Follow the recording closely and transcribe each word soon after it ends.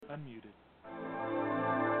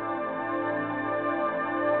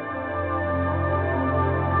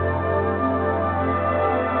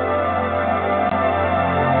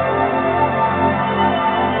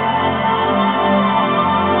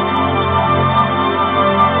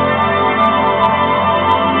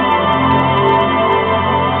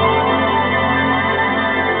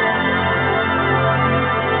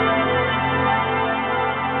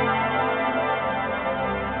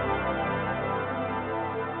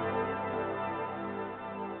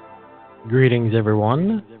Greetings,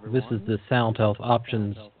 everyone. This is the Sound Health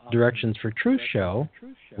Options Directions for Truth show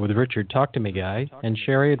with Richard Talk to Me Guy and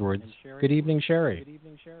Sherry Edwards. Good evening, Sherry.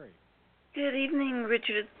 Good evening,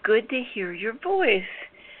 Richard. It's good to hear your voice.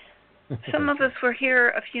 Some of us were here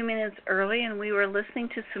a few minutes early, and we were listening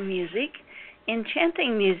to some music,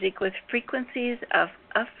 enchanting music with frequencies of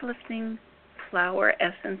uplifting flower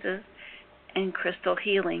essences and crystal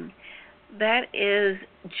healing. That is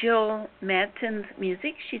Jill Madsen's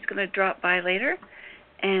music. She's going to drop by later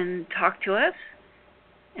and talk to us,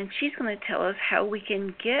 and she's going to tell us how we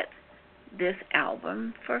can get this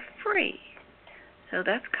album for free. So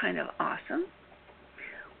that's kind of awesome.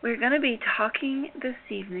 We're going to be talking this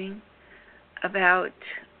evening about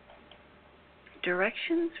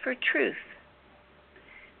directions for truth,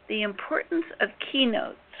 the importance of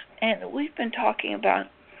keynotes, and we've been talking about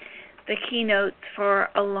the keynotes for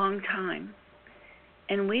a long time,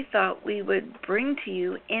 and we thought we would bring to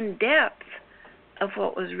you in depth of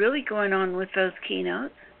what was really going on with those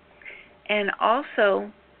keynotes, and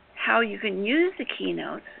also how you can use the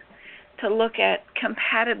keynotes to look at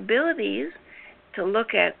compatibilities, to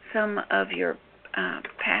look at some of your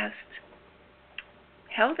past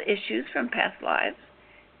health issues from past lives.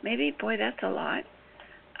 Maybe, boy, that's a lot.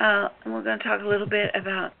 And we're going to talk a little bit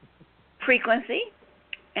about frequency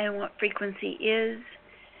and what frequency is,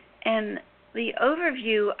 and the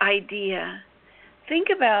overview idea. Think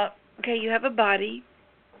about, okay, you have a body,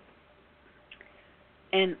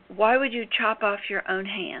 and why would you chop off your own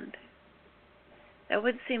hand? That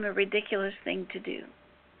would seem a ridiculous thing to do.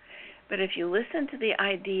 But if you listen to the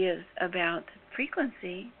ideas about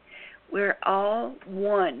frequency, we're all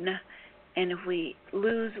one, and if we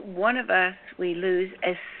lose one of us, we lose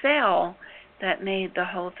a cell that made the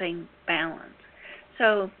whole thing balance.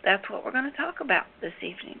 So that's what we're going to talk about this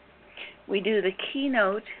evening. We do the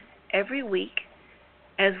keynote every week,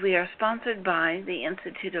 as we are sponsored by the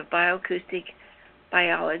Institute of Bioacoustic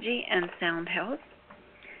Biology and Sound Health.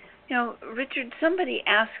 You know, Richard, somebody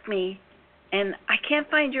asked me, and I can't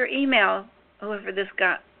find your email, whoever this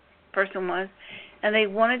person was, and they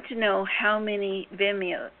wanted to know how many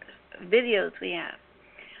videos we have.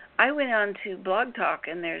 I went on to Blog Talk,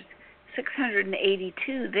 and there's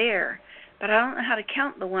 682 there, but I don't know how to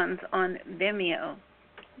count the ones on Vimeo.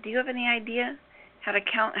 Do you have any idea how to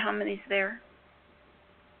count how many's there?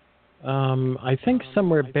 I think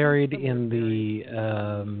somewhere buried in the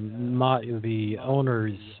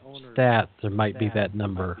owner's stats there might be that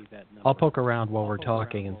number. I'll poke around while we're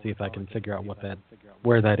talking and see if I can figure out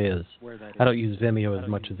where that is. I don't use Vimeo as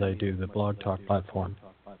much as I do the Blog Talk platform.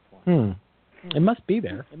 It must be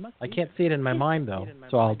there. I can't see it in my mind though,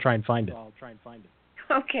 so I'll try and find it.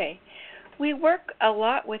 Okay. We work a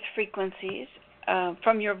lot with frequencies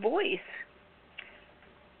from your voice.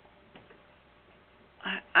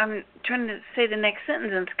 I'm trying to say the next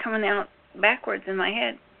sentence and it's coming out backwards in my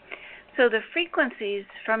head. So the frequencies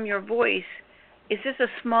from your voice is just a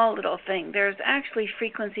small little thing. There's actually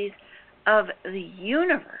frequencies of the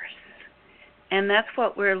universe, and that's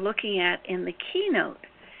what we're looking at in the keynote.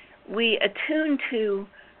 We attune to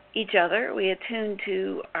each other. We attune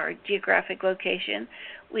to our geographic location.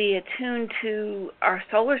 We attune to our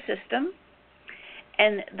solar system,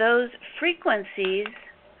 and those frequencies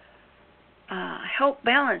help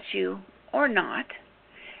balance you or not.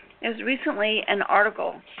 There was recently an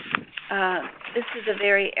article. This is a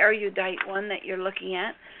very erudite one that you're looking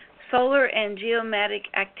at. Solar and geomatic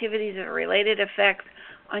activities of related effects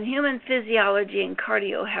on human physiology and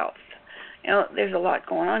cardio health. You know, there's a lot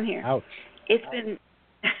going on here. Ouch. It's been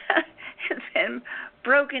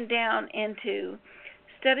broken down into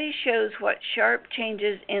study shows what sharp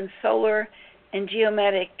changes in solar and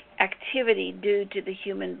geomatic activity do to the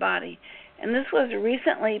human body. And this was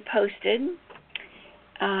recently posted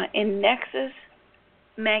in Nexus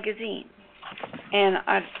magazine. And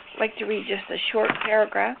I'd like to read just a short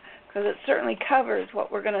paragraph because it certainly covers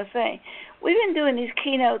what we're going to say. We've been doing these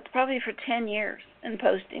keynotes probably for 10 years and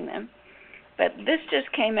posting them. But this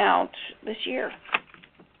just came out this year,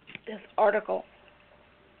 this article.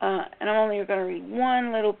 And I'm only going to read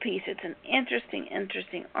one little piece. It's an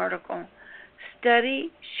interesting article.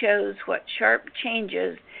 Study shows what sharp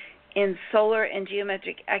changes in solar and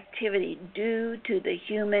geometric activity do to the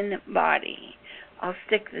human body. I'll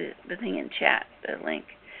stick the thing in chat, the link.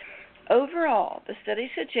 Overall, the study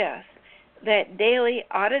suggests that daily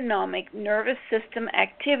autonomic nervous system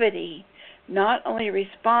activity not only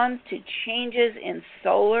responds to changes in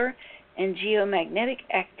solar and geomagnetic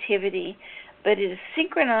activity, but it is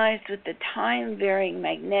synchronized with the time-varying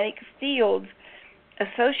magnetic fields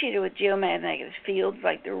associated with geomagnetic fields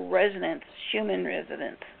like the resonance and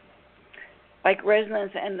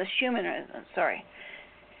the Schumann resonance,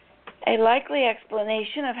 A likely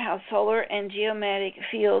explanation of how solar and geomagnetic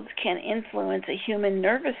fields can influence a human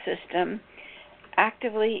nervous system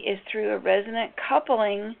actively is through a resonant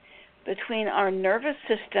coupling between our nervous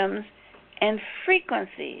systems and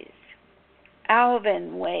frequencies.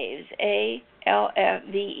 Alven waves,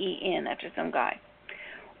 ALFVEN, after some guy,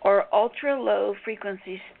 or ultra-low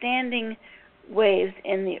frequency standing waves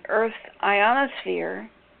in the Earth's ionosphere,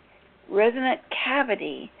 resonant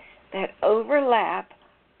cavity that overlap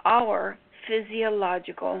our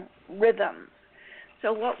physiological rhythms.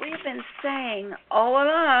 So what we've been saying all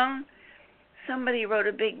along, somebody wrote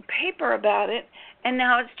a big paper about it, and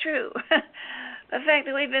now it's true. The fact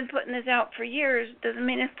that we've been putting this out for years doesn't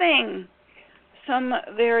mean a thing. Some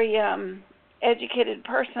very educated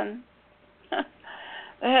person that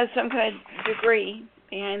has some kind of degree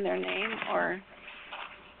behind their name or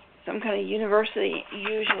some kind of university,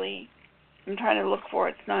 usually. I'm trying to look for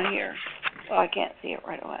it. It's not here. Well, I can't see it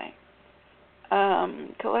right away.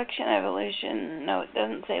 Collection evolution. No, it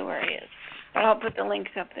doesn't say where it is. But I'll put the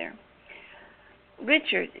links up there.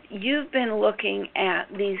 Richard, you've been looking at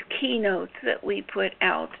these keynotes that we put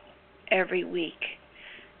out every week.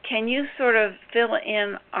 Can you sort of fill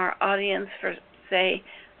in our audience for, say,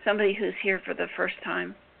 somebody who's here for the first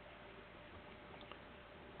time?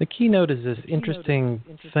 The keynote is this interesting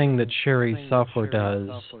thing that Sherry's software does,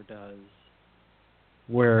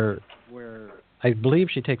 where I believe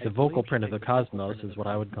she takes a vocal print of the cosmos, is what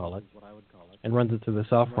I would call it, and runs it through the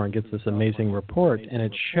software and gets this amazing report, and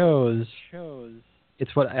it shows,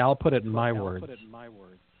 it's what I'll put it in my words,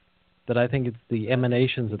 that I think it's the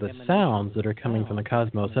emanations of the sounds that are coming from the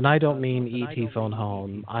cosmos. And I don't mean E.T. phone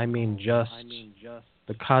home. I mean just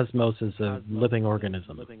the cosmos as a living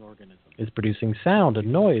organism. Is producing sound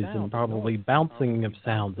and noise and probably bouncing of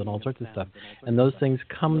sounds and all sorts of stuff. And those things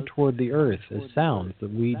come toward the Earth as sounds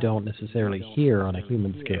that we don't necessarily hear on a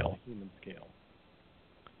human scale.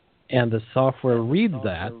 And the software reads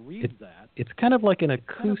that. It's kind of like an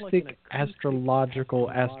acoustic, astrological,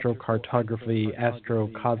 astrocartography,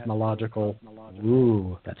 astrocosmological,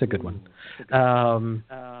 ooh, that's a good one,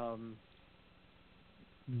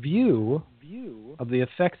 view of the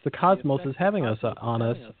effects the cosmos is having on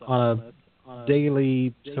us on a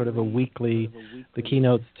daily, sort of a weekly. The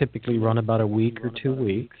keynotes typically run about a week or 2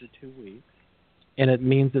 weeks. And it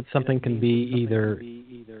means that something can be either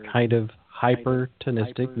kind of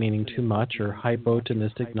hypertonistic, meaning too much, or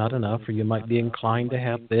hypotonistic, not enough, or you might be inclined to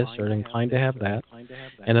have this or inclined to have that.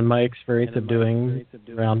 And in my experience of doing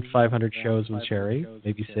around 500 shows with Sherry,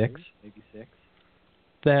 maybe 6,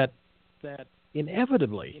 that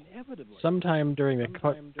inevitably, sometime during the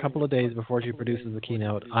couple of days before she produces the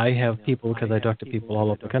keynote, I have people, because I talk to people all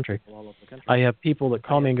over the country, I have people that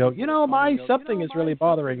call me and go, my something is really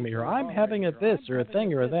bothering me, or I'm having a this or a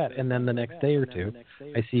thing or a that. And then the next day or two,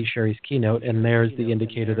 I see Sherry's keynote, and there's the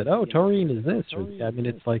indicator that, taurine is this. Or, I mean,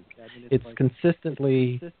 it's like, it's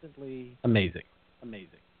consistently amazing.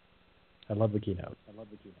 I love the keynote.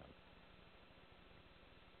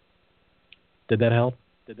 Did that help?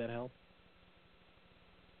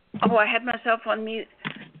 Oh, I had myself on mute.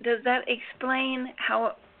 Does that explain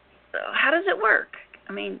how does it work?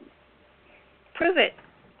 I mean, prove it.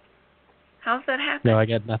 How's that happen? No, I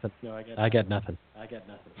get nothing. I get nothing. Okay.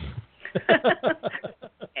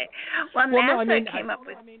 Well, NASA came up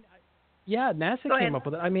with. Yeah, NASA came up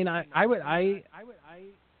with it. I mean, I would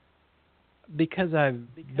because I've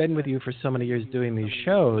been with you for so many years doing these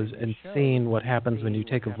shows and seeing what happens when you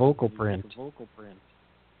take a vocal print.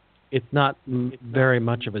 It's not very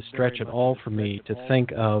much of a stretch at all for me to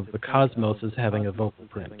think of the cosmos as having a vocal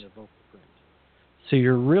print. So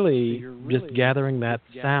you're really just gathering that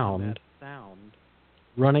sound,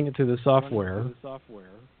 running it through the software,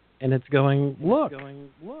 and it's going, look,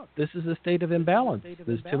 this is a state of imbalance.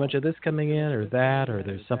 There's too much of this coming in or that, or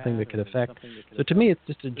there's something that could affect. So to me, it's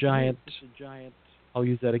just a giant, I'll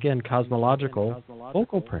use that again, cosmological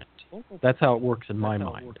vocal print. That's how it works in my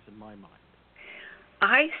mind.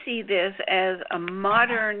 I see this as a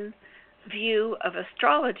modern view of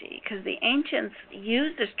astrology, because the ancients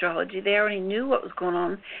used astrology. They already knew what was going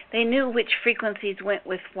on. They knew which frequencies went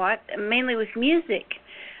with what, mainly with music.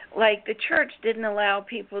 Like the church didn't allow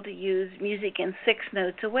people to use music in 6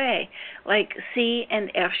 notes away, like C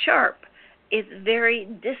and F sharp. It's very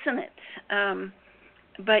dissonant,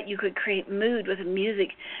 but you could create mood with the music.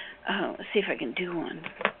 Let's see if I can do one.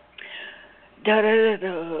 Da da da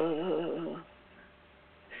da.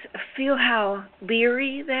 Feel how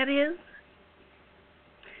leery that is.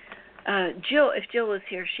 Jill, if Jill was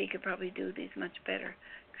here, she could probably do these much better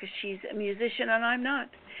because she's a musician and I'm not.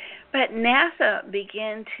 But NASA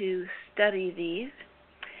began to study these,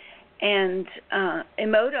 and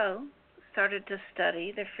Emoto started to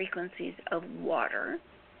study the frequencies of water,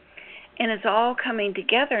 and it's all coming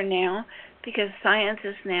together now because science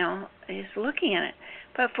is looking at it.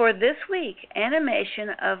 But for this week, animation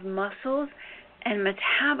of muscles and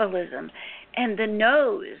metabolism and the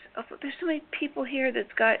nose. Oh, there's so many people here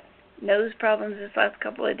that's got nose problems this last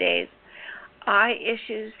couple of days. Eye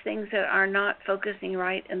issues, things that are not focusing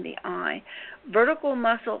right in the eye. Vertical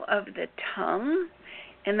muscle of the tongue,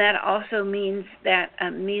 and that also means that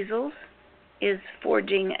measles is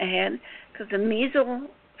forging ahead because the mesal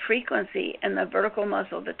frequency and the vertical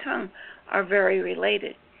muscle of the tongue are very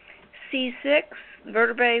related. C6,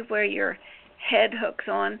 vertebrae where your head hooks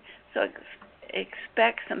on, so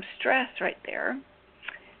expect some stress right there.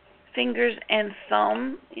 Fingers and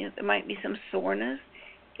thumb, there might be some soreness.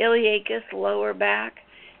 Iliacus, lower back,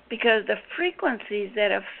 because the frequencies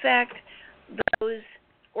that affect those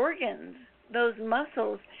organs, those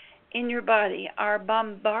muscles in your body are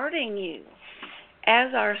bombarding you.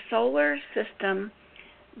 As our solar system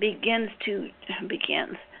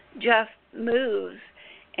just moves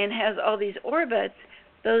and has all these orbits,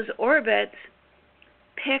 those orbits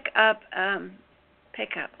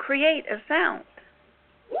create a sound.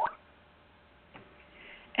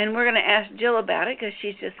 And we're going to ask Jill about it because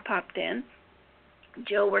she's just popped in.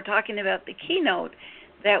 Jill, we're talking about the keynote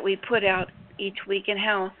that we put out each week and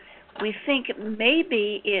how we think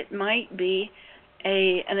maybe it might be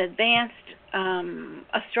an advanced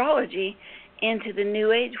astrology into the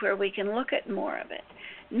new age where we can look at more of it.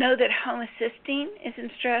 Know that homocysteine is in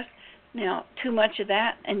stress. Now, too much of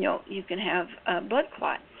that and you can have a blood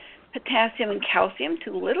clot. Potassium and calcium,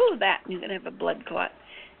 too little of that, and you're going to have a blood clot.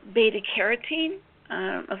 Beta-carotene, I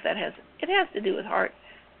don't know if it has to do with heart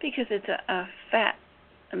because it's a fat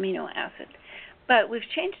amino acid. But we've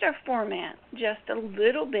changed our format just a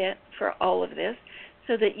little bit for all of this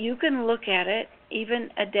so that you can look at it even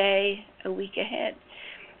a day, a week ahead.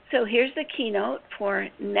 So here's the keynote for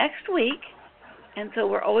next week, and so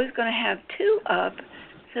we're always going to have 2 up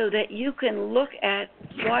so that you can look at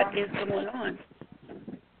what is going on.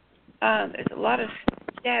 There's a lot of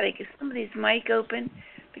static. Is somebody's mic open?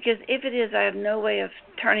 Because if it is, I have no way of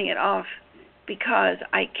turning it off because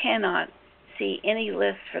I cannot see any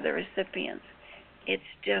list for the recipients. It's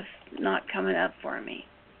just not coming up for me.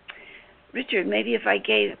 Richard, maybe if I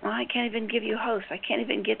can't even give you host. I can't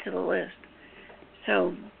even get to the list.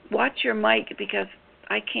 So watch your mic because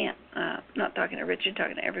I can't. Not talking to Richard,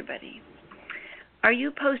 talking to everybody. Are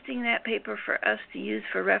you posting that paper for us to use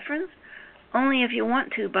for reference? Only if you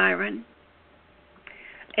want to, Byron.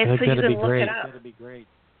 It's so you can look it up. That'd be great.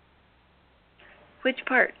 Which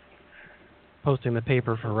part? Posting the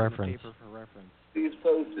paper for reference. Please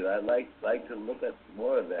post it. I'd like to look at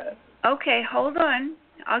more of that. Okay, hold on.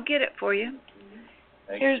 I'll get it for you.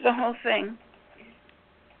 Here's the whole thing.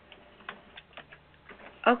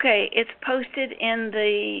 Okay, it's posted in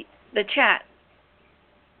the chat.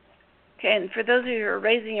 Okay, and for those of you who are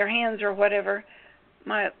raising your hands or whatever,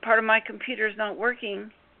 part of my computer is not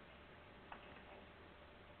working.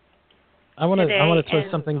 I want to throw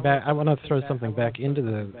something back. I want to throw something back into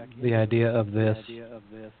the idea of this.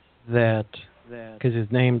 That because his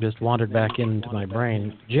name just wandered back into my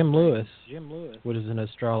brain. Jim Lewis was an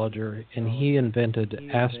astrologer, and he invented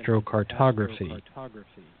astrocartography.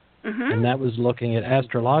 And that was looking at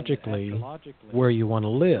astrologically where you want to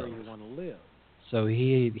live. So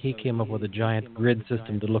he came up with a giant grid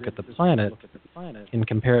system to look at the planet in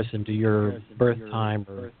comparison to your birth time,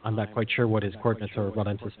 or I'm not quite sure what his coordinates are, but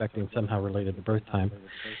I'm suspecting somehow related to birth time.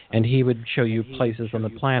 And he would show you places on the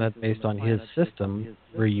planet based on his system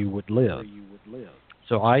where you would live.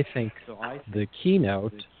 So I think the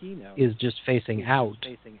keynote is just facing out,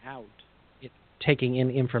 taking in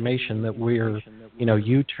information that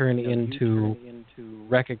you turn into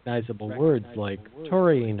recognizable words like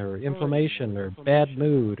taurine or inflammation or bad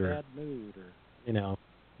mood or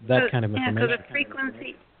that kind of information.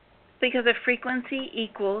 Because a frequency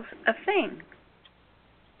equals a thing.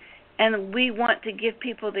 And we want to give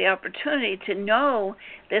people the opportunity to know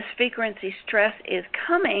this frequency stress is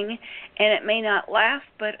coming, and it may not last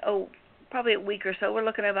but probably a week or so. We're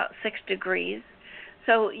looking at about 6 degrees.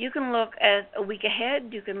 So you can look at a week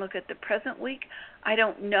ahead. You can look at the present week. I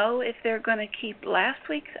don't know if they're going to keep last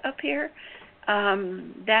week's up here.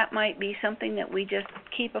 That might be something that we just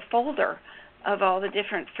keep a folder of all the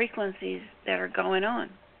different frequencies that are going on.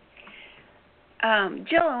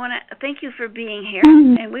 Jill, I want to thank you for being here.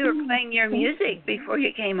 And we were playing your music before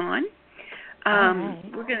you came on.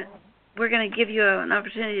 We're going to give you an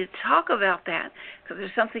opportunity to talk about that, because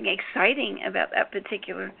there's something exciting about that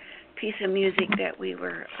particular piece of music that we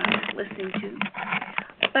were listening to.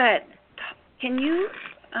 But can you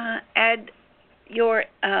add your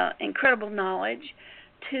incredible knowledge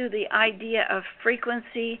to the idea of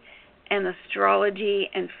frequency and astrology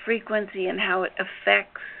and frequency and how it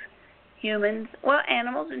affects humans, well,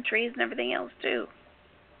 animals and trees and everything else too?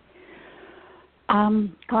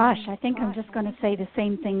 Gosh, I think I'm just going to say the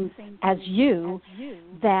same things as you,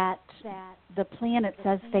 that the planets,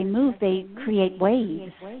 as they move, they create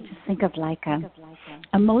waves. Just think of like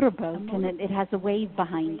a motorboat, and it has a wave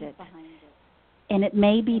behind it. And it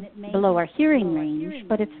may be below our hearing range,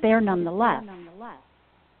 but it's there nonetheless.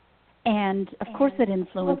 And, of course, it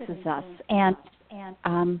influences us. And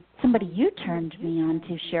somebody you turned me on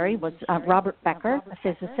to, Sherry, was Robert Becker, a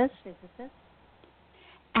physicist.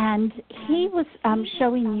 And he was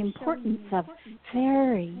showing the importance of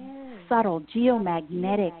very subtle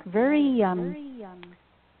geomagnetic, very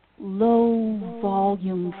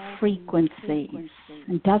low-volume frequencies.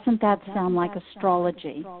 And doesn't that sound like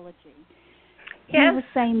astrology? Yes. He was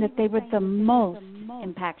saying that they were the most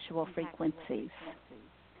impactful frequencies.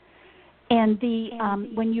 And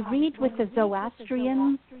when you read with the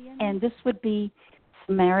Zoroastrians, and this would be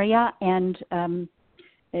Sumeria and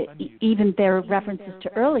even their references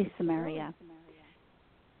to early Sumeria,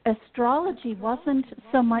 astrology wasn't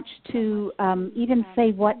so much to even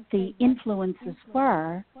say what the influences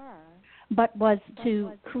were, but was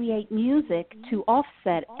to create music to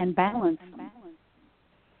offset and balance them.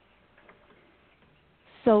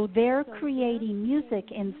 So they're creating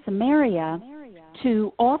music in Sumeria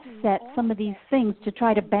to offset some of these things, to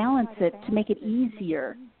try to balance it, to make it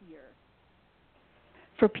easier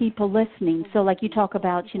for people listening. So like you talk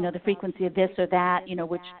about, the frequency of this or that,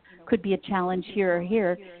 which could be a challenge here or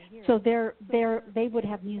here. So they would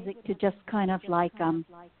have music to just kind of like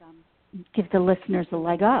give the listeners a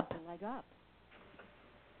leg up.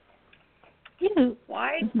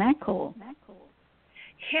 Why? Isn't that cool?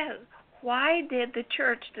 Yeah. Why did the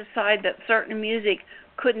church decide that certain music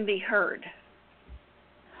couldn't be heard?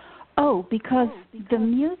 Oh, because the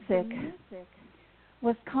music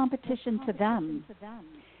was competition to them.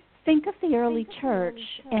 Think of the early church,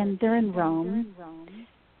 and they're in Rome.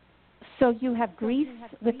 So you have Greece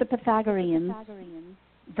with the Pythagoreans,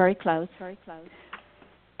 very close.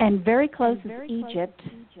 And very close is Egypt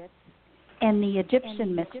and the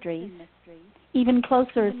Egyptian mysteries. Even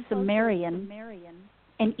closer is Sumerian.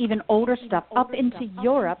 And even older stuff, up into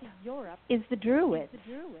Europe, is the Druids.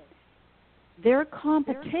 Their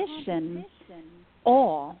competition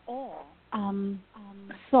all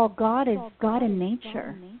saw God as God in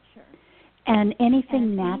nature. And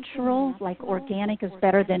anything natural, like organic, is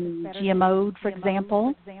better than GMO'd, for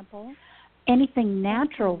example. Anything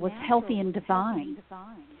natural was healthy and divine.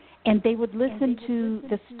 And they would listen to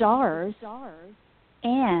the stars,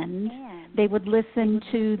 and they would listen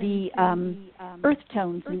to the earth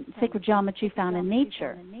tones and sacred geometry found in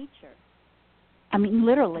nature. I mean,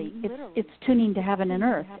 literally, it's tuning to heaven and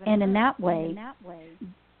earth. And in that way,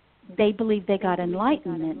 they believe they got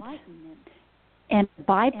enlightenment. And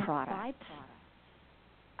byproduct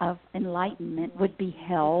of enlightenment would be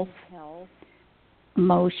health,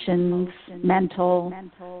 emotions, mental,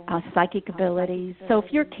 psychic abilities. So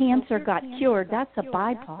if your cancer got cured, that's a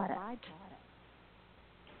byproduct.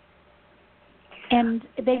 And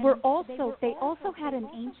they also had an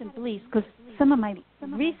ancient belief, because some of my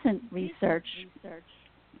recent research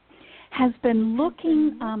has been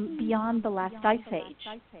looking beyond the last ice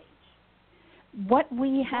age. What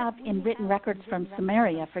we have in written records from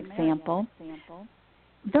Sumeria, for example,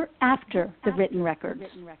 they're after the written records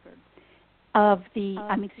of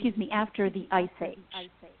after the ice age.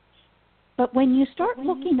 But when you start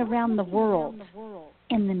looking around the world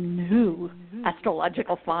and the new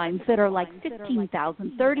astrological finds that are like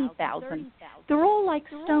 15,000, 30,000, they're all like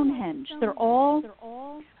Stonehenge. They're all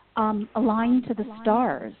aligned to the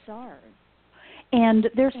stars. And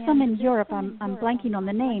there's some in Europe, I'm blanking on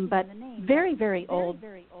the name, but very, very old,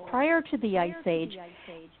 prior to the Ice Age.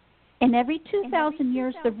 And every 2,000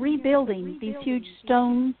 years, they're rebuilding these huge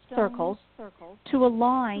stone circles to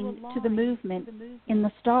align to the movement in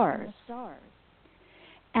the stars.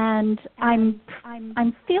 And I'm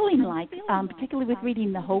feeling like, particularly with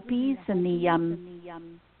reading the Hopis and the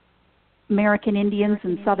American Indians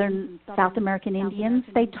and South American Indians,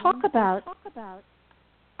 they talk about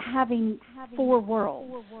having 4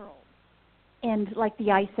 worlds. And like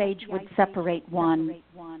the Ice Age would separate one,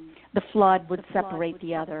 the flood would separate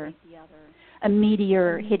the other, a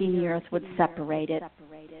meteor hitting the earth would separate it.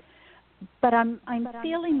 But I'm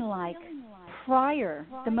feeling like prior,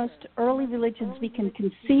 the most early religions we can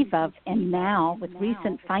conceive of, and now with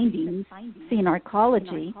recent findings in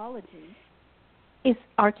archaeology, is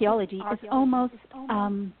almost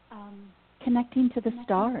connecting to the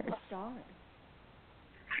stars.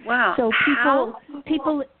 Wow. So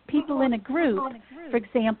people in a group, for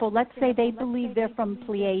example, let's say they believe they're from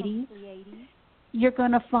Pleiades, you're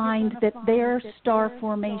going to find that their star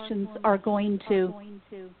formations are going to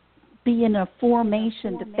be in a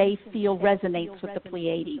formation that they feel resonates with the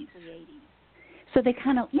Pleiades. So they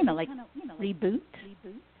kind of, reboot.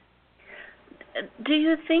 Do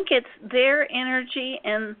you think it's their energy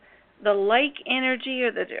and the like energy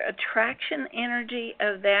or the attraction energy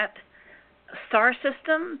of that star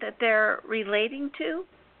system that they're relating to?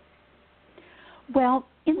 Well,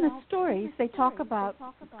 in the stories, they talk about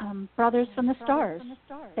brothers from the stars.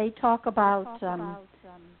 They talk about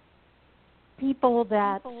people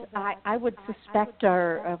that I would suspect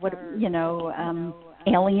are,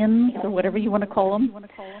 aliens or whatever you want to call them.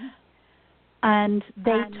 And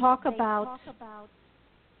they talk about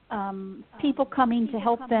people coming to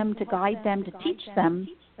help them, to guide them, to teach them.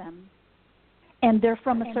 And they're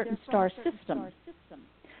from a certain star system.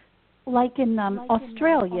 Like in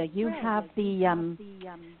Australia, you have the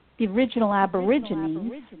original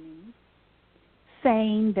Aborigines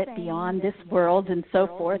saying that beyond this world and so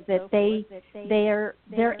forth, that their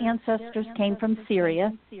ancestors came from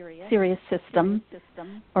Sirius system,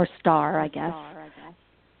 or star, I guess.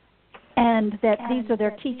 And that these are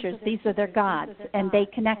their teachers, these are their gods, and they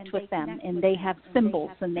connect with them, and they have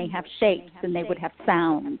symbols, and they have shapes, and they would have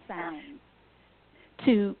sounds.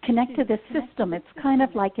 To connect to this system, it's kind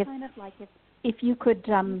of like if you could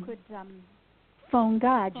phone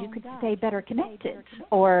God, you could stay better connected,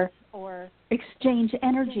 or exchange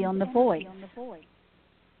energy on the voice,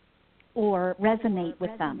 or resonate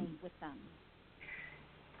with them.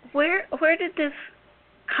 Where did this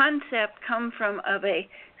concept come from of a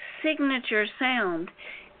signature sound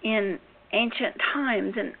in ancient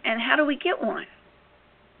times, and how do we get one?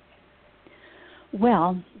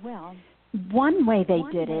 Well, one way they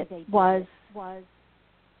did it was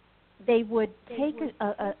they would take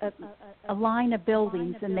a line of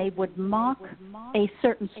buildings and they would mock a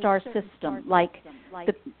certain star system, like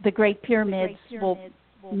the Great Pyramids will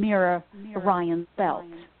mirror Orion's belt.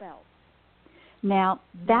 Now,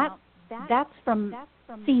 that's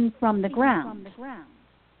seen from the ground.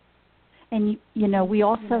 And, we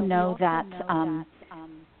also know that,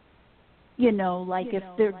 like if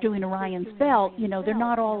they're doing Orion's belt, they're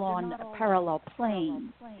not all on a parallel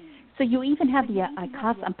plane. So you even have the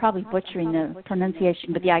Icauscus, I'm probably butchering the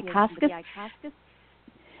pronunciation, but the Icauscus,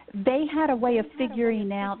 they had a way of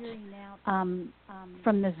figuring out from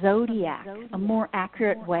the zodiac a more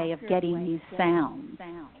accurate way of getting these sounds.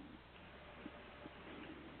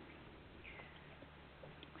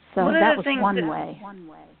 So that was one way.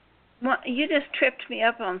 Well, you just tripped me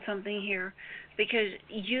up on something here, because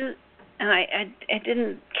and I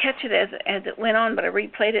didn't catch it as it went on, but I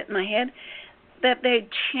replayed it in my head, that they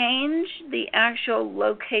changed the actual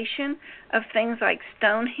location of things like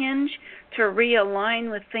Stonehenge to realign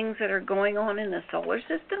with things that are going on in the solar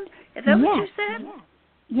system? Is that what you said?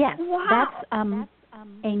 Yes. Wow. That's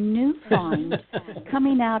a new find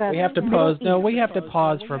coming out of... We have to pause. No, we have to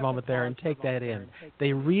pause for a moment there and take that in. They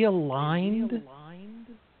realigned...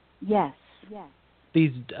 Yes.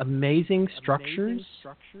 These amazing structures?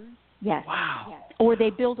 Yes. Wow. Or they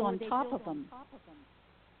build on top of them.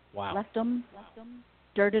 Wow. Left them,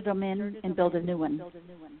 dirted them in, and build a new one.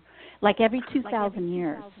 Like every 2,000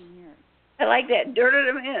 years. I like that. Dirted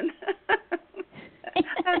them in.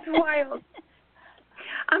 That's wild.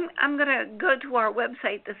 I'm going to go to our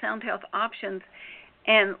website, the Sound Health Options,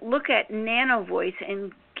 and look at Nano Voice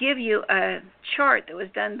and give you a chart that was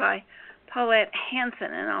done by Paulette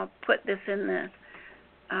Hansen, and I'll put this in the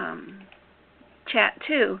chat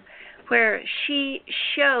too, where she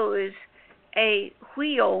shows a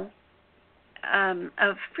wheel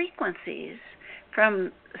of frequencies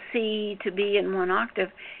from C to B in one octave,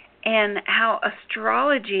 and how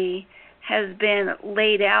astrology has been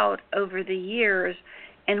laid out over the years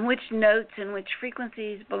and which notes and which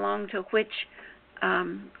frequencies belong to which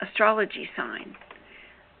astrology sign.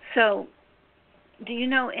 So, do you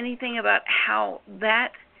know anything about how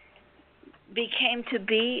that became to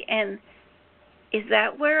be, and is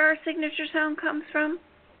that where our signature sound comes from?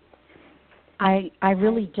 I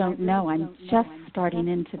really don't know. I'm just starting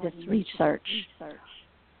into this research.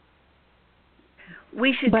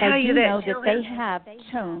 We should tell you that. But I do know that they have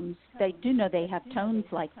tones. They do know they have tones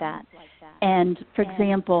like that. And, for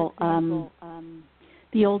example,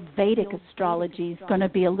 the old Vedic astrology is going to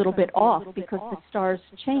be a little bit off because the stars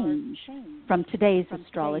change from today's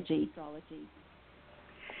astrology.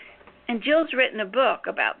 And Jill's written a book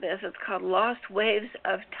about this. It's called Lost Waves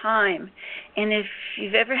of Time. And if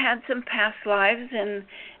you've ever had some past lives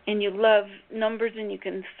and you love numbers and you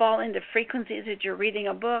can fall into frequencies as you're reading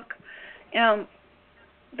a book,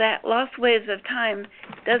 that Lost Waves of Time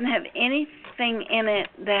doesn't have anything in it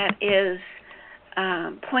that is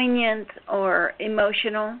poignant or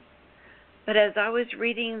emotional. But as I was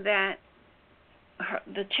reading the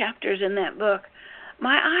chapters in that book,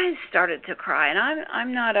 my eyes started to cry. And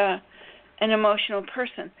I'm not an emotional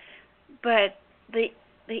person, but the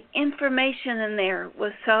information in there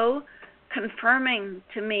was so confirming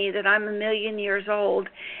to me that I'm a million years old,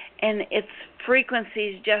 and its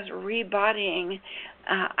frequencies just rebodying.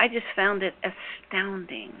 I just found it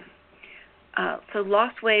astounding. So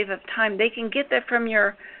Lost Wave of Time, they can get that from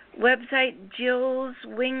your website, Jill's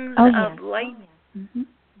Wings of Light. Mm-hmm.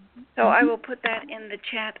 So I will put that in the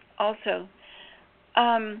chat also.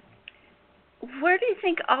 Where do you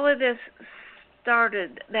think all of this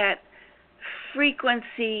started, that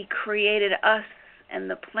frequency created us and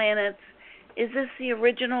the planets? Is this the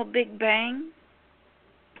original Big Bang?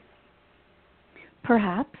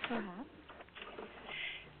 Perhaps.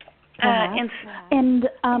 And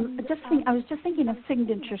I was just thinking of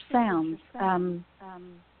signature sounds.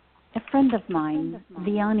 A friend of mine,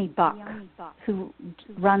 Vianney Buck, who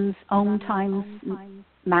runs Om Times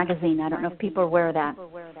magazine. I don't know if people are aware of that.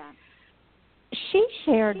 She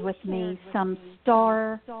shared with me some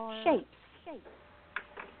star shapes.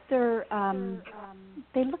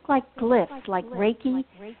 They look like glyphs, like Reiki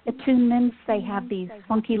attunements. They have these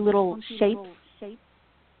funky little shapes.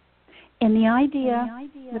 And the idea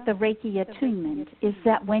with the Reiki attunement is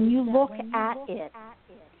that when you look at it,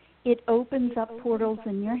 it opens up portals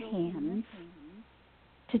in your hands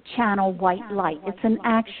to channel white light. It's an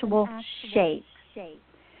actual shape.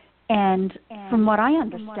 And from what I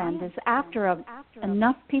understand is after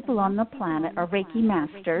enough people on the planet are Reiki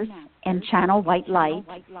masters and channel white light,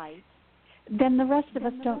 then the rest of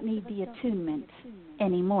us don't need the attunement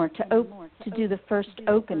anymore to do the first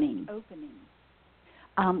opening.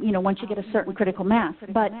 Once you get a certain critical mass.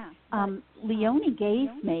 But Leonie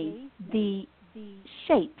gave me the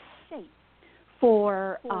shapes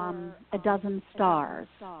for a dozen stars.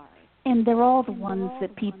 And they're all the ones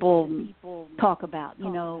that people talk about,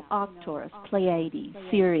 Arcturus, Pleiades,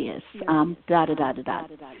 Sirius, da-da-da-da-da.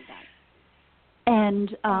 And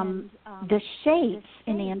the shapes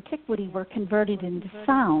in antiquity were converted into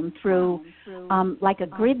sound through like a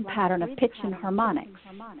grid pattern of pitch and harmonics.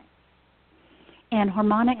 And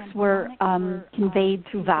harmonics were conveyed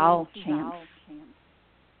through vowel chants.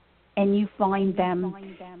 And you find them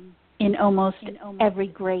in almost every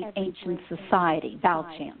great ancient society, vowel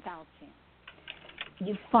chants.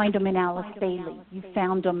 You find them in Alice Bailey. You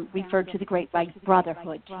found them referred to the Great White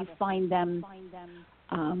Brotherhood. You find them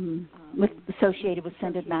associated with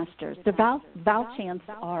ascended masters. The vowel chants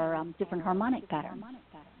are different harmonic patterns.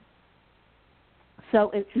 So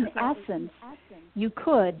in essence, you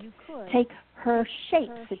could take her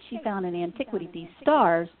shapes that she found in antiquity, these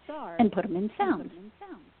stars, and put them in sound.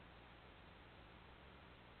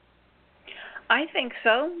 I think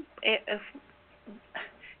so. If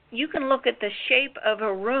you can look at the shape of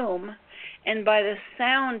a room, and by the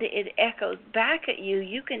sound it echoes back at you,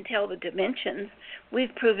 you can tell the dimensions.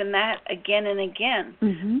 We've proven that again and again.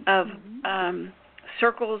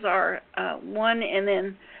 Circles are 1, and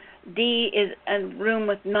then D is a room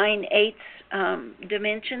with 9/8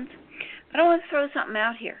 dimensions. But I want to throw something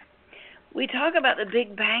out here. We talk about the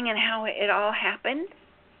Big Bang and how it all happened.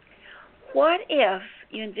 What if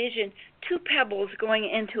you envision 2 pebbles going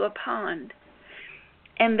into a pond,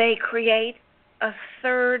 and they create a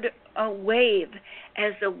third wave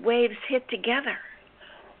as the waves hit together?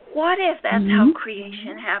 What if that's how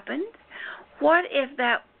creation happened? What if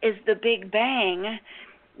that is the Big Bang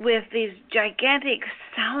with these gigantic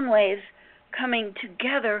sound waves coming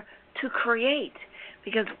together to create?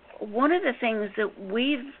 Because one of the things that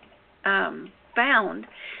we've found,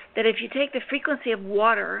 that if you take the frequency of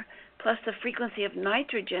water plus the frequency of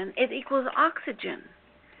nitrogen, it equals oxygen.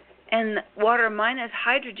 and water minus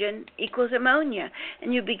hydrogen equals ammonia.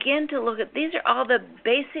 And you begin to look at, these are all the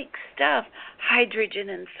basic stuff, hydrogen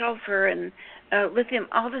and sulfur and lithium,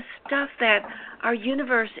 all the stuff that our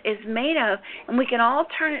universe is made of, and we can all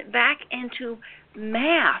turn it back into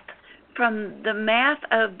math, from the math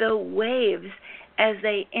of the waves as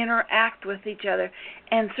they interact with each other.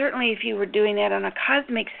 And certainly if you were doing that on a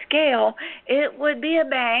cosmic scale, it would be a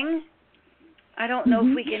bang. I don't know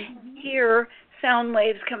if we can hear sound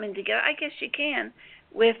waves coming together. I guess you can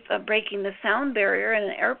with breaking the sound barrier in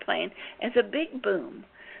an airplane. It's a big boom.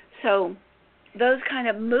 So those kind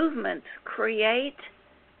of movements create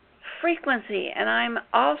frequency, and I'm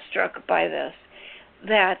awestruck by this,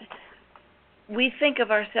 that we think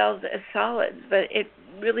of ourselves as solids, but it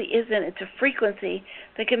really isn't. It's a frequency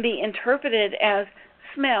that can be interpreted as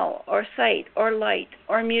smell or sight or light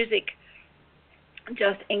or music.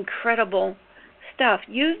 Just incredible stuff.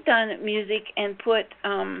 You've done music and put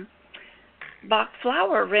Bach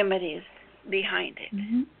flower remedies behind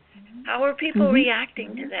it. How are people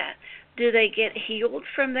reacting to that? Do they get healed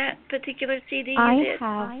from that particular CD you did?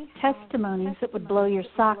 I have testimonies that would blow your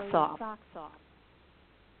socks off.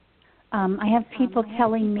 I have people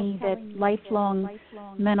telling me that lifelong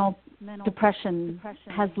mental depression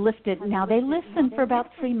has lifted. Now, they listen for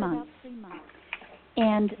about 3 months.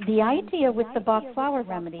 And the idea with the Bach flower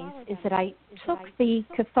remedies is that I took the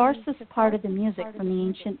catharsis part of the music from the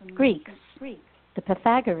ancient Greeks, the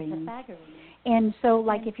Pythagoreans. And so,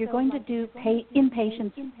 like, if you're going to do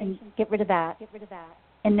impatience and get rid of that,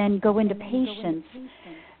 and then go into patience,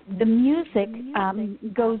 the music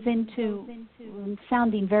goes into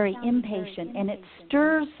sounding very impatient, and it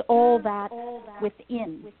stirs all that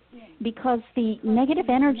within, because the negative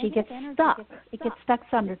energy gets stuck. It gets stuck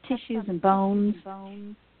under tissues and bones.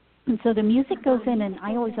 And so the music goes in, and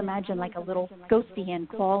I always imagine like a little ghosty hand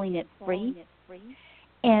clawing it free.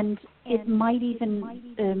 And it might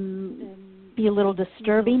even be a little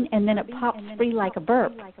disturbing, and then it pops free like a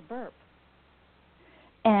burp.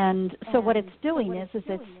 And so what it's doing is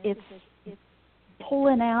it's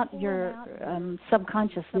pulling out your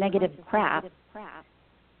subconscious negative crap,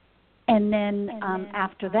 and then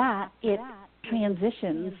after that it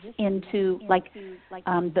transitions into like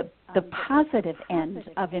the positive end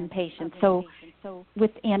of impatience. So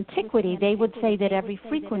with antiquity, they would say that every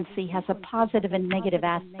frequency has a positive and negative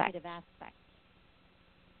aspect.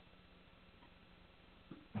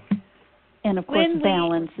 And of course,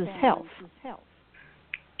 balance is health.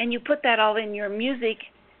 And you put that all in your music,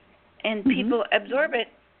 and people absorb it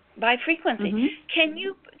by frequency. Can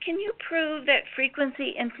you prove that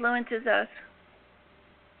frequency influences us?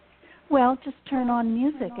 Well, just turn on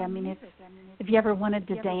music. I mean, if you ever wanted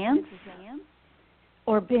to dance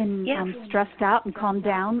or been stressed out and calm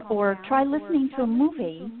down, or try listening to a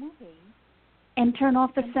movie and turn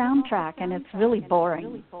off the soundtrack, and it's really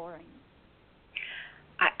boring.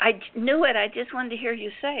 I knew it. I just wanted to hear you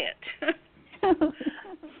say it.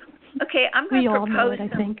 Okay, I'm going to propose. We all know it, I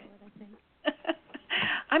think.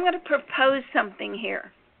 I'm going to propose something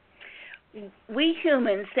here. We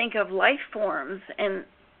humans think of life forms and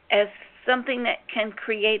as something that can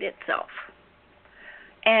create itself,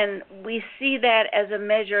 and we see that as a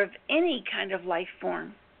measure of any kind of life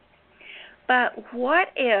form. But what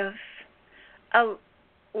if a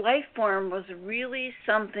life form was really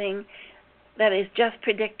something that is just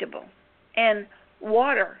predictable? And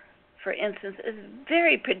water, for instance, is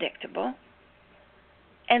very predictable,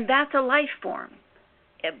 and that's a life form.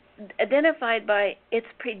 Identified by it's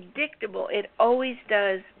predictable, it always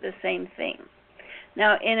does the same thing.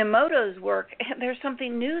 Now, in Emoto's work, there's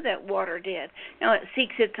something new that water did. Now, it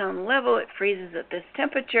seeks its own level, it freezes at this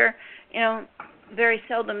temperature. Very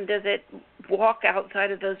seldom does it walk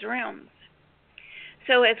outside of those realms.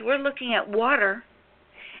 So as we're looking at water,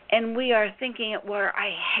 and we are thinking at water,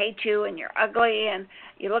 I hate you, and you're ugly, and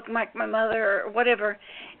you look like my mother, or whatever,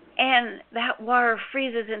 and that water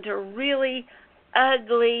freezes into really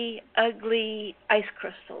ugly, ugly ice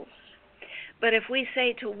crystals. But if we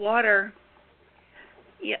say to water,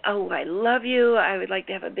 oh, I love you, I would like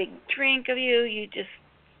to have a big drink of you, you just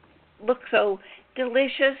look so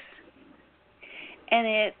delicious, and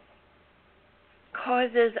it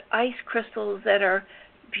causes ice crystals that are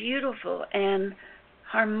beautiful and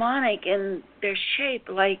harmonic in their shape,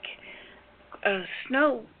 like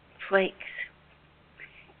snowflakes.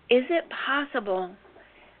 Is it possible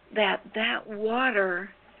that water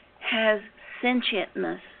has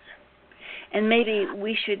sentientness? And maybe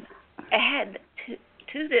we should add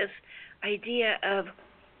to this idea of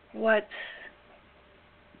what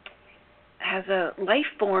has a life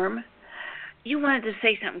form. You wanted to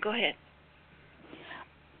say something. Go ahead.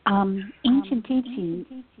 ancient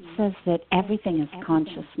teaching says that everything is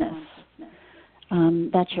consciousness.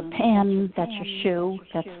 That's your pen, that's your shoe,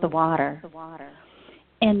 that's the water.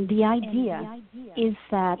 And the idea is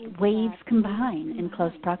that waves combine in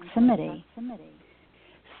close proximity.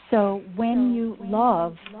 So when you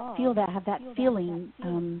love, have that feeling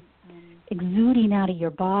exuding out of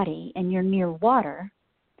your body, and you're near water,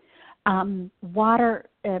 water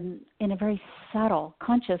in a very subtle,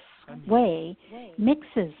 conscious way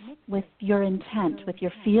mixes with your intent, with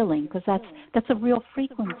your feeling, because that's a real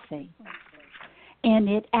frequency. And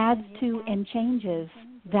it adds to and changes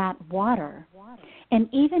that water. And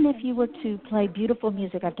even if you were to play beautiful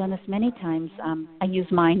music, I've done this many times. I use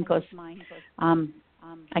mine because,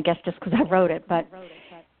 I guess just because I wrote it, but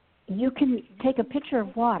you can take a pitcher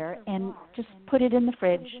of water and just put it in the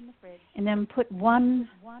fridge, and then put one,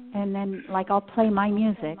 and then like I'll play my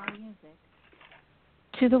music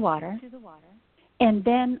to the water, and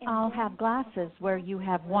then I'll have glasses where you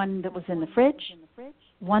have one that was in the fridge,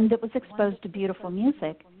 one that was exposed to beautiful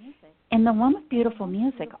music, and the one with beautiful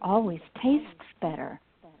music always tastes better.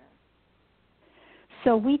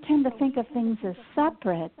 So we tend to think of things as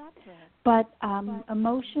separate, but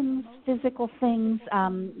emotions, physical things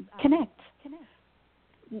connect.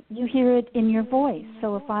 You hear it in your voice.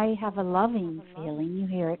 So if I have a loving feeling, you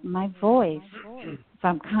hear it in my voice. If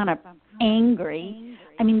I'm kind of angry,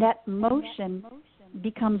 that emotion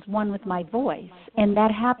becomes one with my voice. And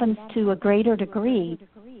that happens to a greater degree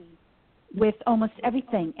with almost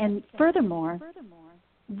everything. And furthermore,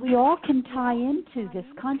 we all can tie into this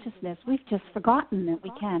consciousness. We've just forgotten that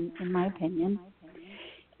we can, in my opinion.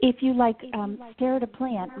 If you stare at a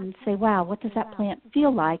plant and say, wow, what does that plant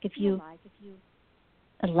feel like? If you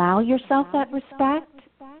allow yourself that respect,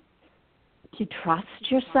 to trust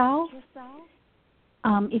yourself,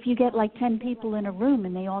 if you get 10 people in a room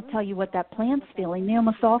and they all tell you what that plant's feeling, they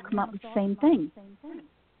almost all come up with the same thing.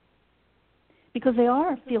 Because they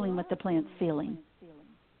are feeling what the plant's feeling.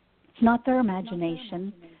 It's not their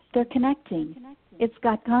imagination. They're connecting. It's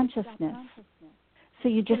got consciousness. So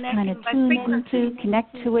you just kind of tune into,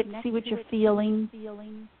 connect to it, see what you're feeling,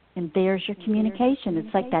 and there's your communication.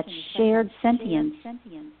 It's like that shared sentience,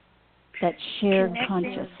 that shared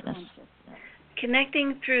consciousness.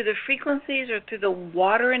 Connecting through the frequencies or through the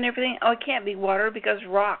water and everything? Oh, it can't be water because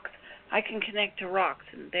rocks. I can connect to rocks,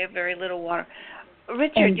 and they have very little water.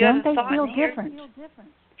 Richard, and you don't have a they thought feel here? different? Yes.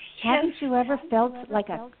 Haven't you ever felt like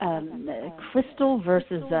a crystal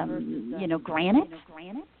versus, granite?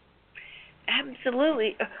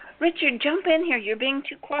 Absolutely. Richard, jump in here. You're being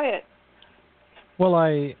too quiet. Well,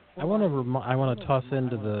 I want to toss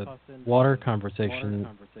into the water conversation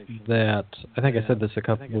that I think I said this a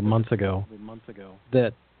couple of months ago,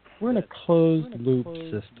 that we're in a closed loop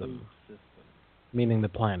system, meaning the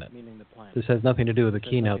planet. This has nothing to do with the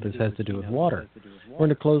KeyNote. This has to do with water. We're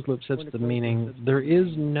in a closed loop system, meaning there is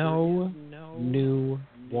no new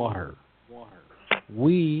water.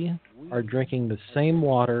 We are drinking the same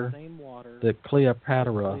water that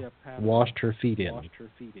Cleopatra washed her feet in.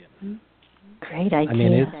 Great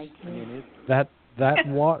idea. The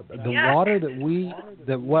water that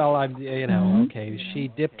she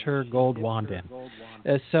dipped her gold wand in.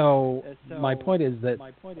 So my point is that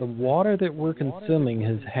the water that we're consuming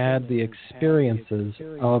has had the experiences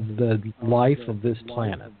of the life of this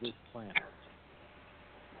planet.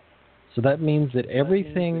 So that means that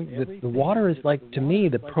everything, that the water is to me,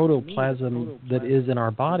 the protoplasm that is in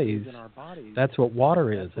our bodies. That's what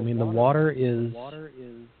water is. The water is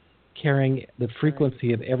carrying the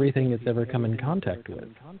frequency of everything it's ever come in contact with.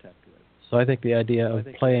 So I think the idea of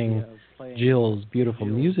playing Jill's beautiful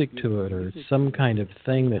music to it, or some kind of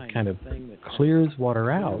thing that kind of clears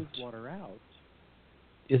water out,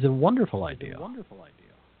 is a wonderful idea.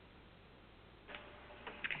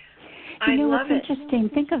 What's interesting,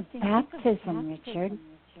 think of baptism, Richard.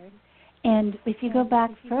 And if you go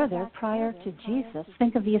back further, prior to Jesus,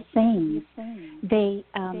 think of the Essenes. They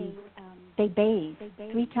bathe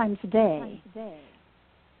 3 times a day.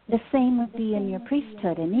 The same would be in your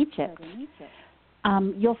priesthood in Egypt.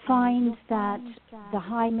 You'll find that the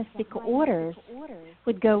high mystical orders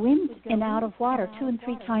would go in and out of water 2 and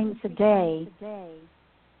 3 times a day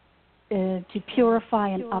to purify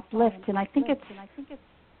and uplift. And I think it's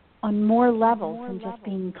on more levels than just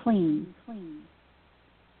being clean.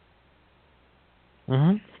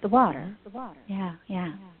 Mm-hmm. It's the water. Yeah.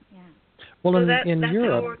 Well, so in that's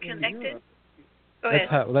Europe, how we're connected? Go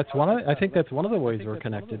ahead. I think that's one of the ways we're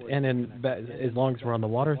connected. And as long as we're on the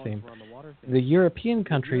water theme, the European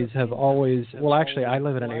countries have always. Well, actually, I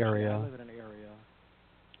live in an area.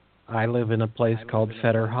 I live in a place called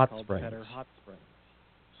Fetter Hot Springs.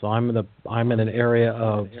 So I'm in an area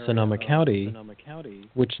of Sonoma County,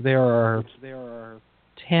 which there are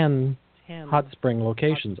 10 hot spring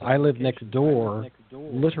locations. I live next door,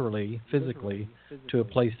 literally, physically, to a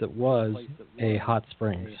place that was a hot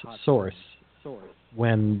springs source.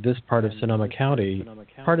 When this part of Sonoma County,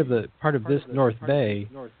 part of this North Bay,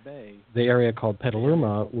 the area called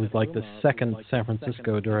Petaluma, was like the second San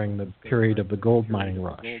Francisco during the period of the gold mining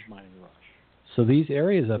rush. So these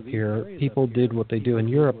areas up here, people did what they do in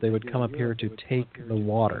Europe. They would come up here to take the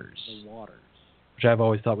waters, which I've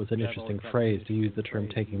always thought was an interesting phrase, to use the term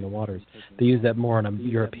taking the waters. They use that more in a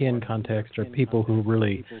European context, or people who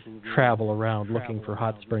really travel around looking for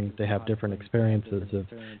hot springs to have different experiences of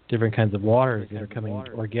different kinds of waters that are coming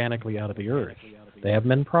organically out of the earth. They haven't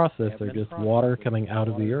been processed, they're just water coming out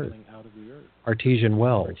of the earth. Artesian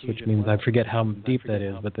wells, which means I forget how deep that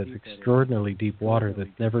is, but that's extraordinarily deep water that's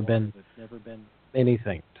never been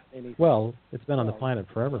anything. Well, it's been on the planet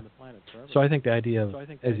forever. So I think the idea of,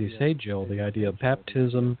 as you say, Jill, the idea of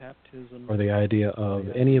baptism or the idea of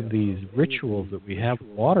any of these rituals that we have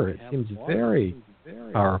with water, it seems very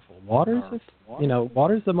powerful. Water's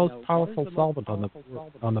the most powerful solvent on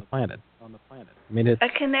the planet. I mean, it's a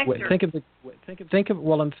connector.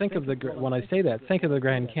 When I say that, think of the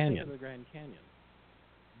Grand Canyon.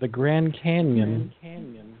 The Grand Canyon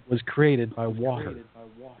was created by water.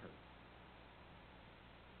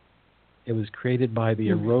 It was created by the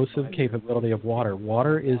erosive capability of water.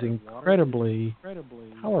 Water is incredibly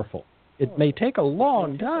powerful. It may take a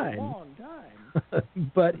long time,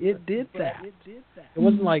 but it did that. It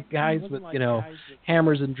wasn't like guys with,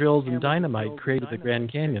 hammers and drills and dynamite created the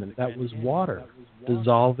Grand Canyon. That was water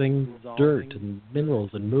dissolving dirt and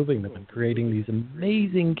minerals and moving them and creating these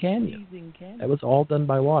amazing canyons. That was all done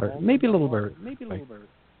by water. Maybe a little bit.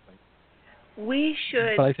 We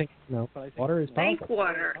should. But I think water is powerful. Thank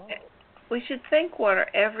water. We should thank water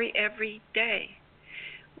every day.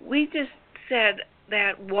 We just said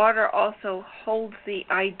that water also holds the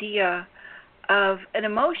idea of an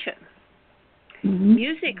emotion. Mm-hmm.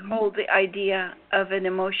 Music holds the idea of an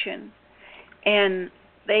emotion, and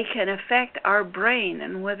they can affect our brain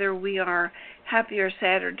and whether we are happy or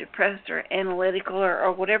sad or depressed or analytical or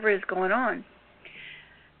whatever is going on.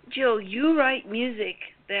 Jill, you write music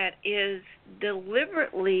that is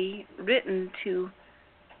deliberately written to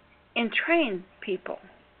entrain people.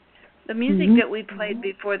 The music that we played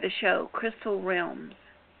before the show, Crystal Realms,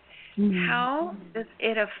 how does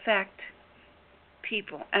it affect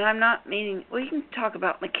people? And I'm not meaning, we can talk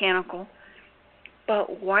about mechanical,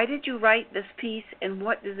 but why did you write this piece and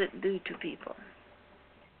what does it do to people?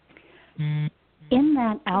 In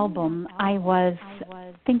that album, I was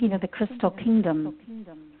thinking of the Crystal Kingdom.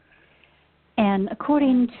 And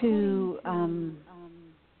according to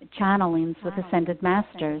channelings with Ascended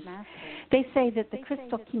Masters, they say that the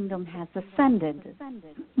Crystal Kingdom has ascended,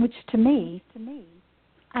 which to me,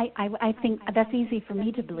 I think that's easy for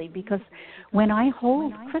me to believe, because when I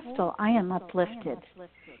hold crystal, I am uplifted.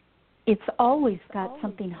 It's always got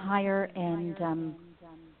something higher and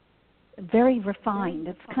very refined.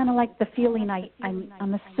 It's kind of like the feeling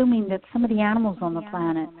I'm assuming that some of the animals on the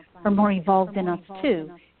planet are more evolved than us too,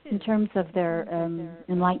 in terms of their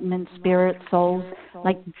enlightenment, spirit, souls,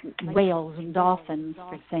 like whales and dolphins,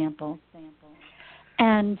 for example.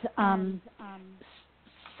 And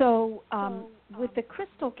so with the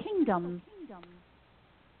Crystal Kingdom,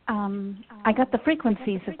 I got the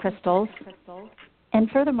frequencies of crystals, and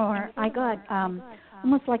furthermore, I got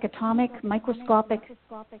almost like atomic, microscopic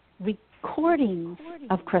recordings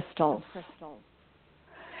of crystals.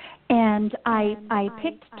 And I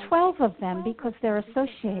picked 12 of them because they're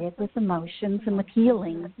associated with emotions and with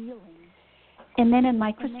healing. And then in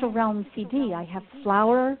my Crystal Realm CD, I have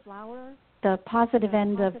flower, the positive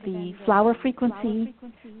end of the flower frequency,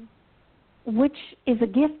 which is a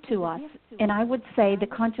gift to us. And I would say the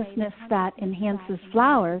consciousness that enhances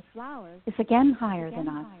flowers is again higher than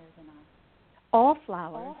us. All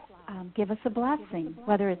flowers give us a blessing,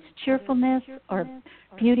 whether it's cheerfulness or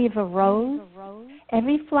beauty of a rose.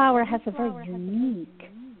 Every flower has a very unique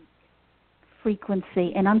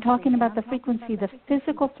frequency, and I'm talking about the frequency, the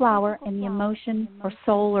physical flower and the emotion or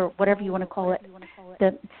soul or whatever you want to call it,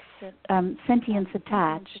 the sentience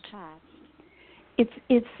attached.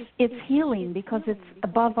 It's healing because it's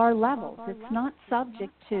above our levels. It's not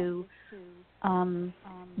subject to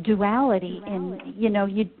duality, and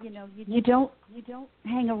you don't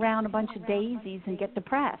hang around a bunch of daisies and get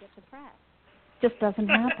depressed. Just doesn't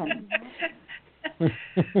happen.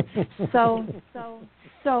 So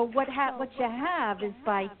So what you have is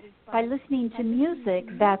by listening to music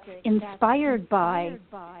that's inspired by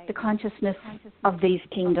the consciousness of these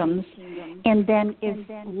kingdoms, and then is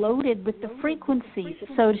loaded with the frequencies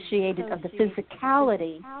associated of the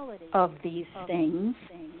physicality of these things,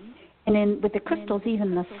 and then with the crystals,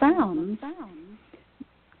 even the sounds.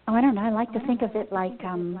 Oh, I don't know. I like to think of it like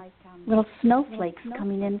little snowflakes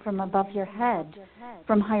coming in from above your head,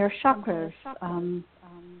 from higher chakras.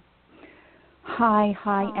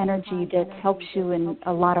 High energy that helps you in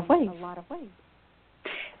a lot of ways.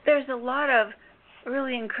 There's a lot of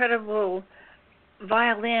really incredible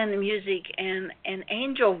violin music and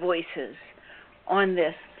angel voices on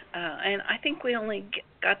this, and I think we only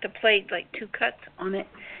got to play like 2 cuts on it.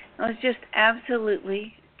 It was just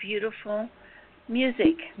absolutely beautiful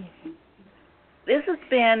music. This has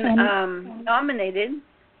been nominated.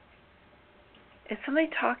 Is somebody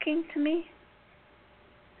talking to me?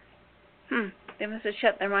 They must have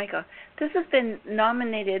shut their mic off. This has been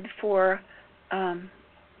nominated for an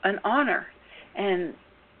honor and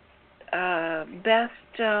best,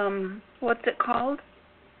 what's it called?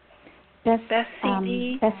 Best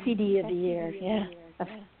CD. Best CD of the year, yeah.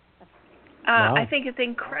 Wow. I think it's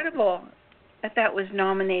incredible that was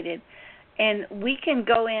nominated. And we can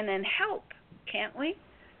go in and help, can't we?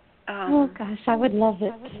 Oh, gosh, I would love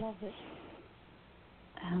it.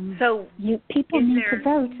 So people need to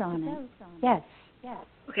vote on it. Yes.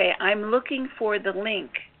 Okay, I'm looking for the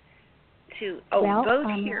link to vote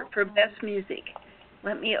here for best music.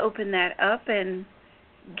 Let me open that up and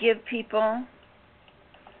give people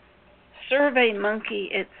Survey Monkey.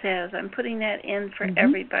 It says I'm putting that in for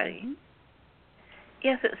everybody.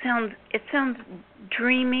 Yes, it sounds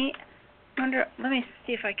dreamy. Let me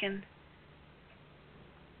see if I can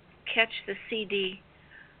catch the CD.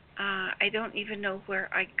 I don't even know where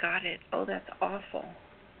I got it. Oh, that's awful.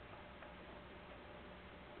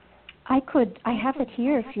 I have it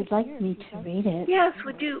here if you'd like me to read it. Yes,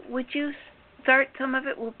 would you start some of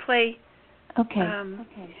it? We'll play a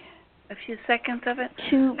few seconds of it.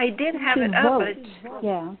 I did have it up.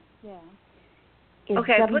 Vote,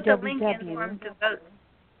 Okay, I put the link in for them to vote.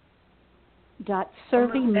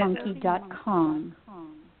 .surveymonkey.com.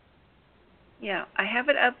 Yeah, I have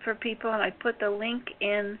it up for people, and I put the link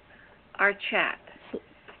in our chat.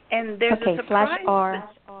 And there's a surprise. /R.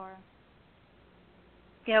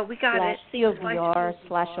 Yeah, we got it.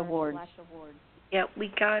 /COVR/awards. Yeah, we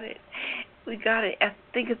got it. I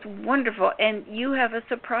think it's wonderful. And you have a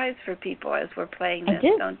surprise for people as we're playing this,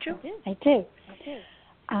 don't you? I do.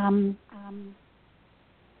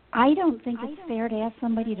 I don't think it's fair to ask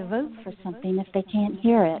somebody to vote for something if they can't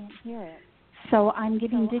hear it. So I'm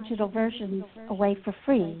giving digital versions away for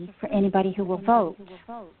free for anybody who will vote.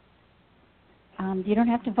 You don't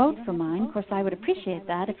have to vote for mine. Of course, I would appreciate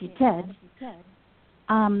that if you did.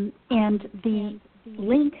 And the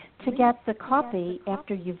link to get the copy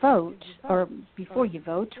after you vote, or before you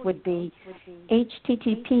vote, would be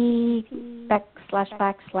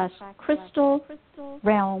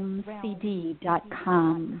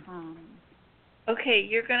http://crystalrealmcd.com. Okay,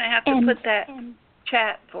 you're going to have to put that in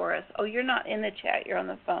chat for us. Oh, you're not in the chat. You're on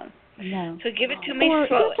the phone. No. So give it to me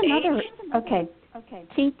slow. Okay.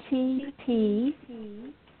 TTP.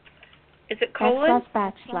 Is it colon? /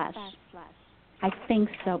 I think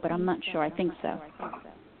so, but I'm not sure. I think so.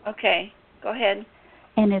 Okay, go ahead.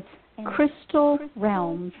 And it's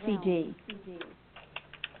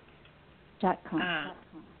crystalrealmcd.com.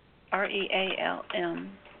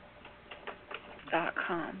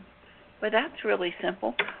 REALM.com. But that's really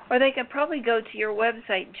simple. Or they could probably go to your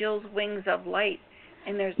website, Jill's Wings of Light,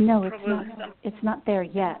 and there's it's not there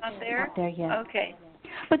yet. Not there? Not there yet. Okay.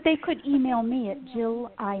 But they could email me at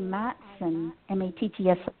JillIMatson,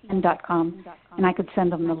 MATTSN.com, and I could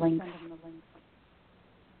send them the links.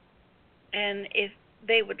 And if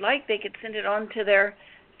they would like, they could send it on to their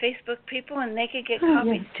Facebook people, and they could get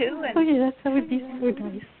copies too. And that would be so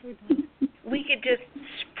nice. We could just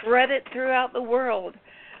spread it throughout the world.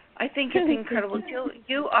 I think it's incredible. Jill,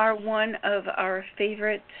 you are one of our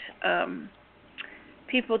favorite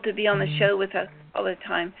people to be on the show with us all the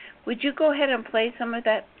time. Would you go ahead and play some of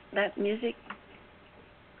that music?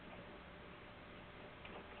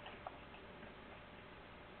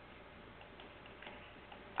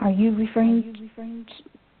 Are you referring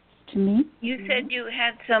to me? You said you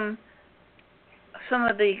had some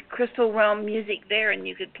of the Crystal Realm music there and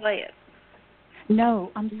you could play it.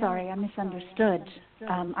 No, I'm sorry. I misunderstood.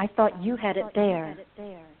 I thought you had it there.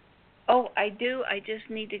 Oh, I do. I just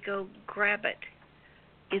need to go grab it.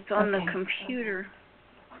 It's on the computer.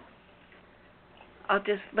 I'll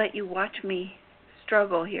just let you watch me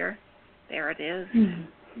struggle here. There it is.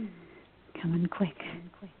 Coming quick.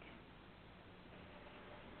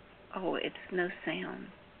 Oh, it's no sound.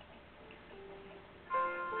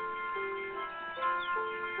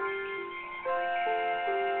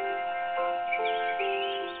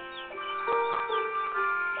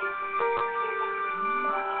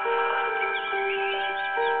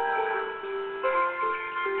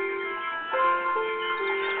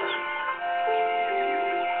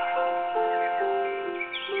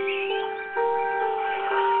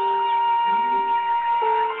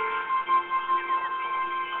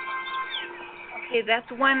 Okay,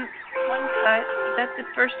 that's one cut. That's the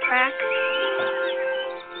first track.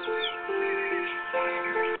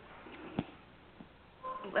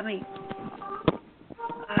 Let me.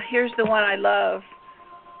 Here's the one I love.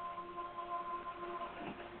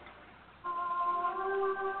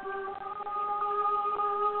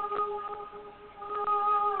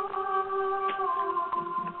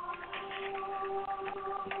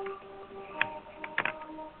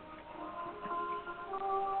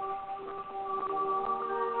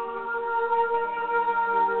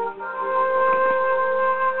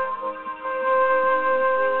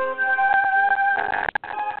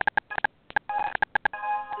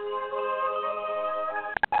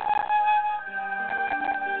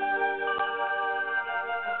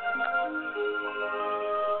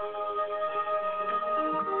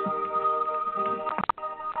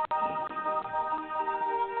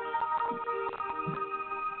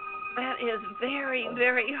 That is very,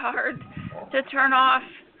 very hard to turn off.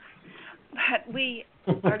 But we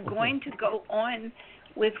are going to go on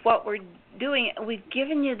with what we're doing. We've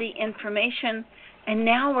given you the information, and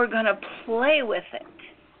now we're going to play with it.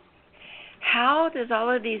 How does all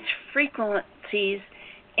of these frequencies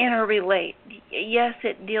interrelate? Yes,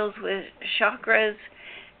 it deals with chakras,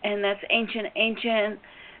 and that's ancient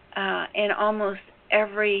in almost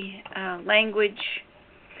every language.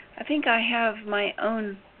 I think I have my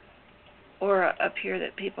own aura up here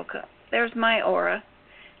that people could. There's my aura,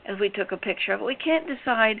 as we took a picture of it. We can't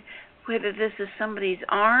decide whether this is somebody's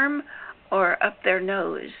arm or up their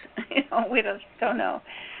nose. We don't know.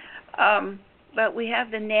 But we have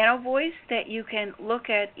the nano voice that you can look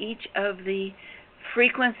at each of the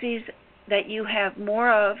frequencies that you have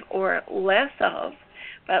more of or less of.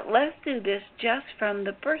 But let's do this just from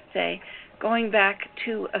the birthday, going back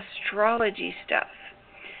to astrology stuff.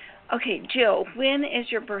 Okay, Jill, when is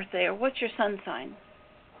your birthday, or what's your sun sign?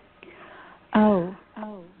 Oh,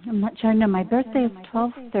 I'm not sure. No, my birthday is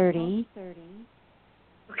 12/30.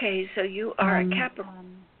 Okay, so you are a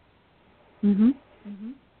Capricorn.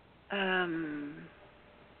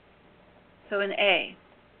 So an A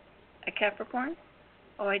Capricorn?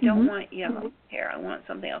 Oh, I don't want yellow hair. I want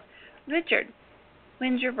something else. Richard,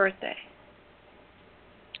 when's your birthday?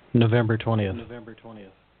 November 20th.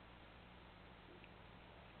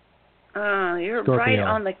 You're Scorpio. right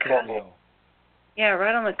on the cusp. Yeah,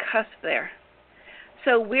 right on the cusp there.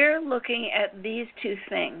 So we're looking at these two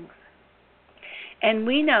things. And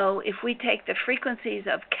we know if we take the frequencies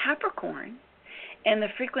of Capricorn and the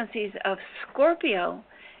frequencies of Scorpio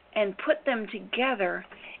and put them together,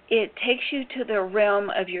 it takes you to the realm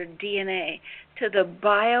of your DNA, to the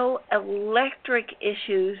bioelectric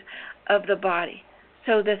issues of the body.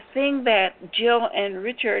 So the thing that Jill and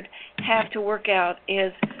Richard have to work out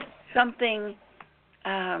is something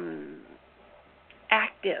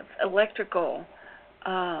active, electrical.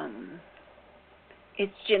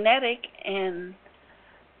 It's genetic, and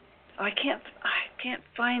I can't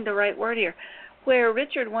find the right word here. Where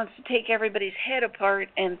Richard wants to take everybody's head apart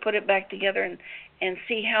and put it back together and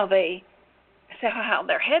see how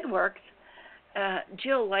their head works.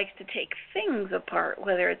 Jill likes to take things apart,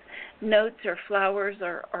 whether it's notes or flowers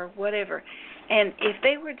or whatever. And if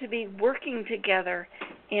they were to be working together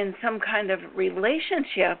in some kind of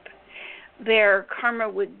relationship, their karma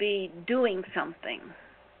would be doing something.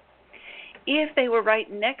 If they were right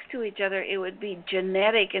next to each other, it would be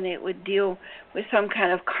genetic, and it would deal with some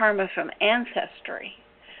kind of karma from ancestry.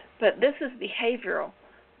 But this is behavioral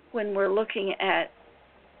when we're looking at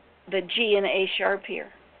the G and A sharp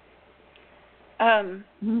here.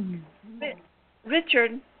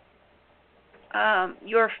 Richard,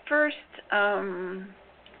 your first,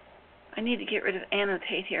 I need to get rid of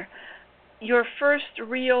annotate here. Your first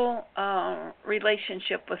real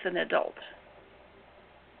relationship with an adult.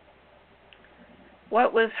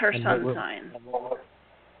 What was her sun sign?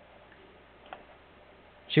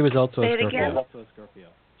 She was also Say a it again? Scorpio.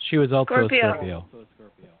 She was also a Scorpio.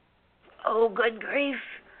 Oh, good grief.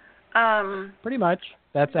 Pretty much.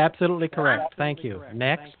 That's absolutely correct. Thank you.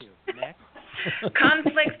 Next.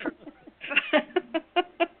 Conflict.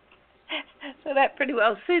 So that pretty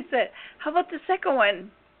well suits it. How about the second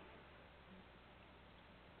one?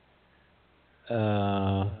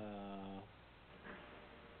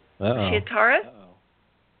 Was she a Taurus?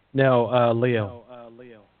 No, Leo.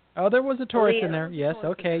 Oh, there was a Taurus in there. Yes,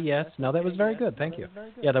 okay, yes. No, that was very good. Thank you.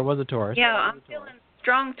 Yeah, there was a Taurus. Yeah, I'm feeling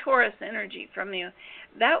strong Taurus energy from you.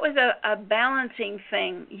 That was a balancing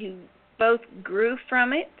thing. You both grew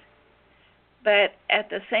from it, but at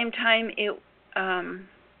the same time,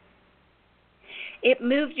 it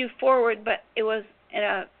moved you forward, but it was in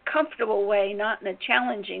a comfortable way, not in a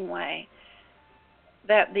challenging way.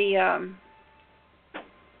 That the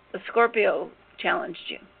Scorpio challenged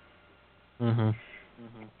you. Mhm.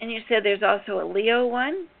 And you said there's also a Leo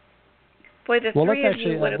one. Boy, the Well, three let's of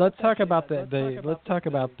actually you would have. let's talk about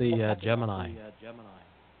the Gemini.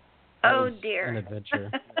 Oh An dear. adventure.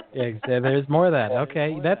 Yeah, there's more of that.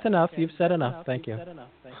 Okay, that's enough. You've said enough. Thank you.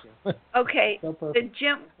 Okay,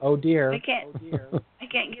 Oh dear. I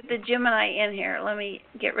can't get the Gemini in here. Let me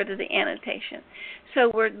get rid of the annotation. So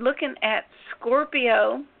we're looking at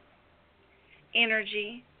Scorpio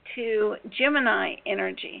energy to Gemini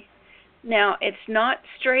energy. Now, it's not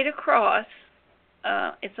straight across.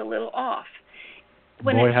 It's a little off.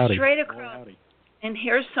 When Boy, it's howdy. straight across, and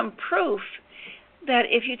here's some proof that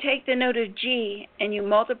if you take the note of G and you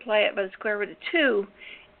multiply it by the square root of 2,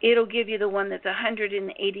 it'll give you the one that's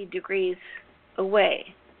 180 degrees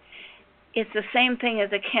away. It's the same thing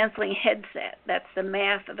as a canceling headset. That's the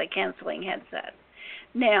math of a canceling headset.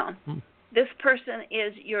 Now, this person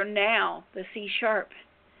is your now, the C sharp.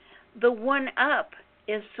 The one up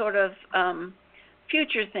is sort of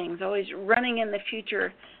future things, always running in the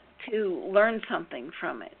future to learn something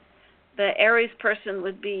from it. The Aries person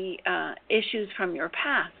would be issues from your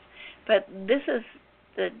past. But this is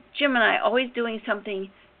the Gemini always doing something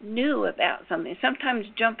new about something, sometimes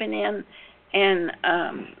jumping in and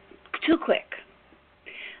too quick.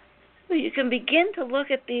 So you can begin to look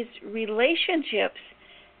at these relationships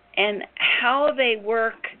and how they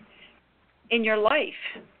work in your life.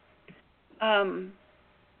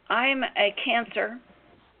 I'm a Cancer,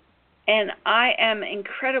 and I am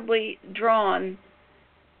incredibly drawn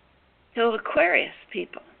to Aquarius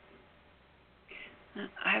people.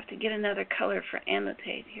 I have to get another color for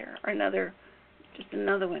annotate here, or just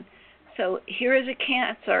another one. So here is a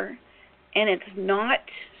Cancer, and it's not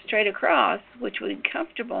straight across, which would be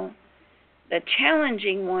comfortable. The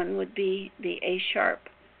challenging one would be the A sharp,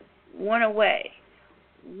 one away,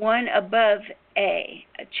 one above A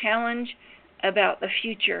challenge about the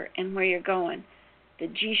future and where you're going. The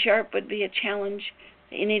G sharp would be a challenge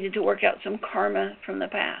that you needed to work out some karma from the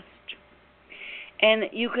past. And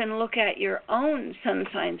you can look at your own sun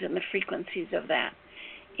signs and the frequencies of that.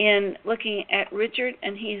 In looking at Richard,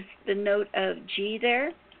 and he's the note of G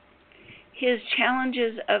there, his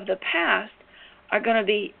challenges of the past are going to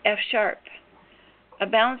be F sharp. A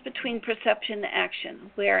balance between perception and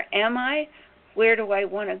action. Where am I? Where do I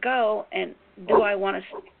want to go? And do I want to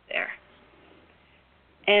stay there?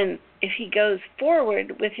 And if he goes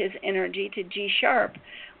forward with his energy to G sharp,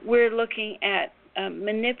 we're looking at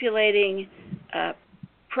manipulating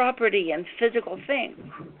property and physical things.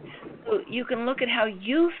 So you can look at how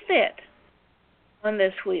you fit on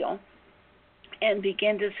this wheel and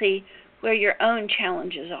begin to see where your own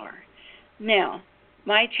challenges are. Now,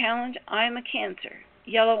 my challenge, I'm a Cancer,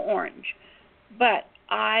 yellow-orange, but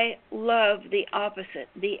I love the opposite,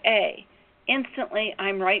 the A. Instantly,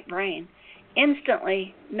 I'm right brain.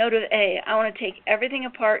 Instantly, note of A, I want to take everything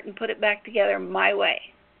apart and put it back together my way.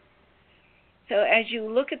 So as you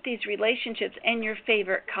look at these relationships and your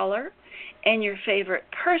favorite color and your favorite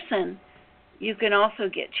person, you can also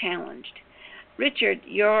get challenged. Richard,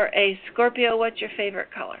 you're a Scorpio. What's your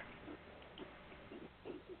favorite color?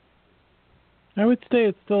 I would say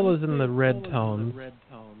it still is in the red tones.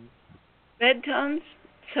 Red tones?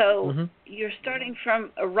 So you're starting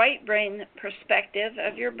from a right brain perspective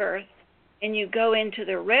of your birth, and you go into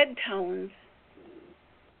the red tones.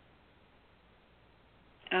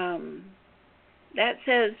 That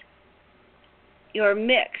says you're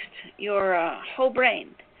mixed, you're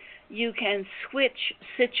whole-brained. You can switch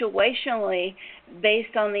situationally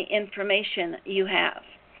based on the information you have.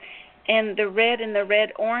 And the red and the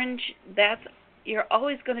red-orange, you're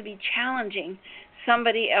always going to be challenging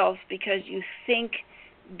somebody else because you think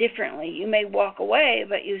differently. You may walk away,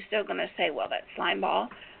 but you're still going to say, well, that's slime ball.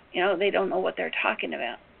 They don't know what they're talking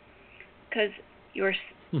about. Because your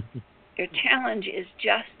challenge is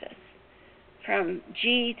justice. From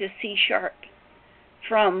G to C sharp,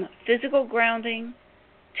 from physical grounding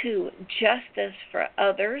to justice for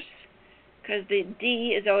others, because the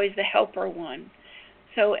D is always the helper one.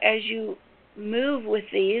 So as you move with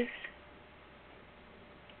these,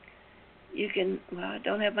 you can, I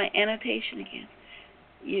don't have my annotation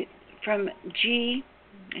again. from G.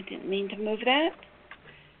 I didn't mean to move that.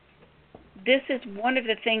 This is one of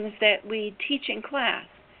the things that we teach in class,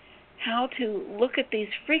 how to look at these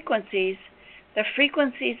frequencies, the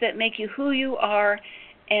frequencies that make you who you are,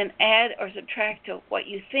 and add or subtract to what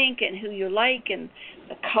you think and who you like and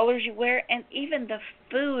the colors you wear and even the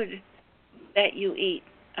food that you eat.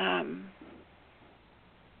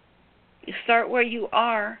 You start where you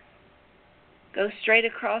are, go straight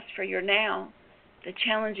across for your now. The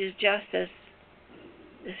challenge is justice.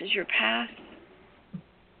 This is your past.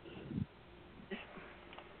 I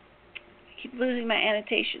keep losing my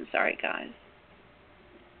annotation. Sorry, guys.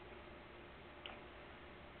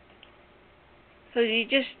 So you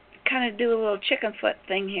just kind of do a little chicken foot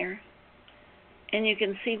thing here, and you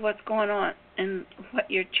can see what's going on and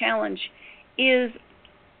what your challenge is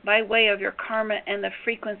by way of your karma and the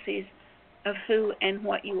frequencies of who and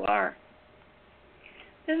what you are.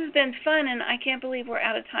 This has been fun, and I can't believe we're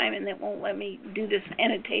out of time and it won't let me do this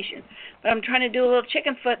annotation. But I'm trying to do a little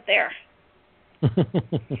chicken foot there.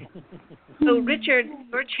 So, Richard,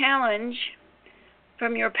 your challenge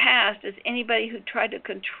from your past is anybody who tried to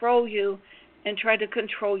control you and tried to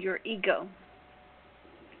control your ego.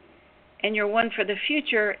 And your one for the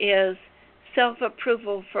future is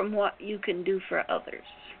self-approval from what you can do for others.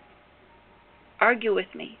 Argue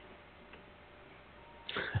with me.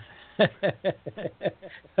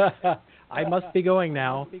 I must be going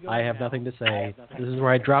now. I have nothing to say. This is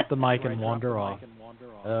where I drop the mic and wander off.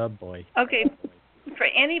 Oh, boy. Okay. For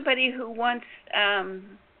anybody who wants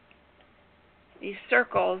these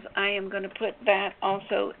circles, I am going to put that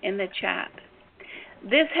also in the chat.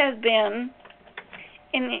 This has been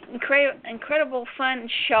an incredible fun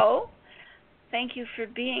show. Thank you for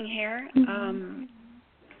being here.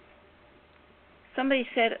 Somebody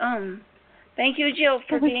said, Thank you, Jill,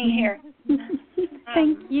 for being here.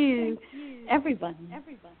 Thank you, everyone.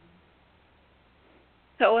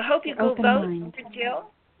 So I hope you go vote mind. for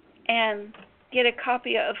Jill and get a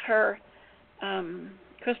copy of her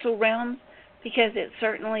Crystal Realms, because it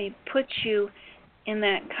certainly puts you in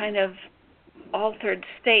that kind of altered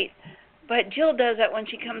state. But Jill does that when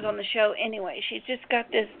she comes on the show anyway. She's just got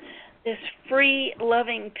this free,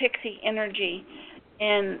 loving pixie energy,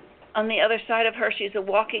 and on the other side of her, she's a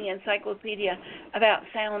walking encyclopedia about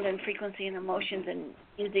sound and frequency and emotions and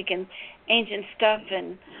music and ancient stuff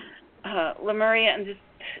and Lemuria. And just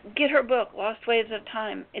get her book, Lost Waves of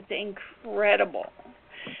Time. It's incredible.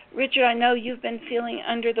 Richard, I know you've been feeling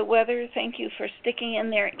under the weather. Thank you for sticking in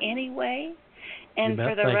there anyway. And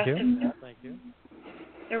for the rest of you,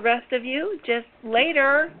 the rest of you, just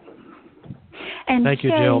later. And thank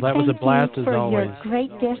you, Jill. That was a blast as always. Your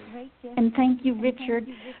great gifts. And thank you, Richard,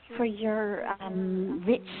 for your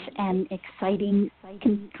rich and exciting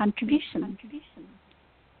contribution.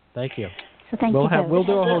 Thank you. So thank you. We'll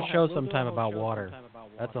do a whole show sometime about water.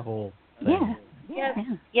 That's a whole thing.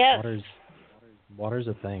 Yes. Water's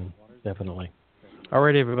a thing, definitely. All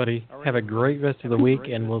right, everybody. Have a great rest of the week,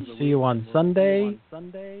 and we'll see you on Sunday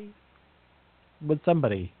with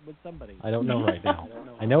somebody. I don't know right now.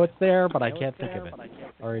 I know it's there, but I can't think of it.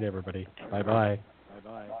 All right, everybody. Bye-bye.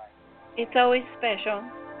 It's always special.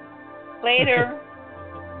 Later.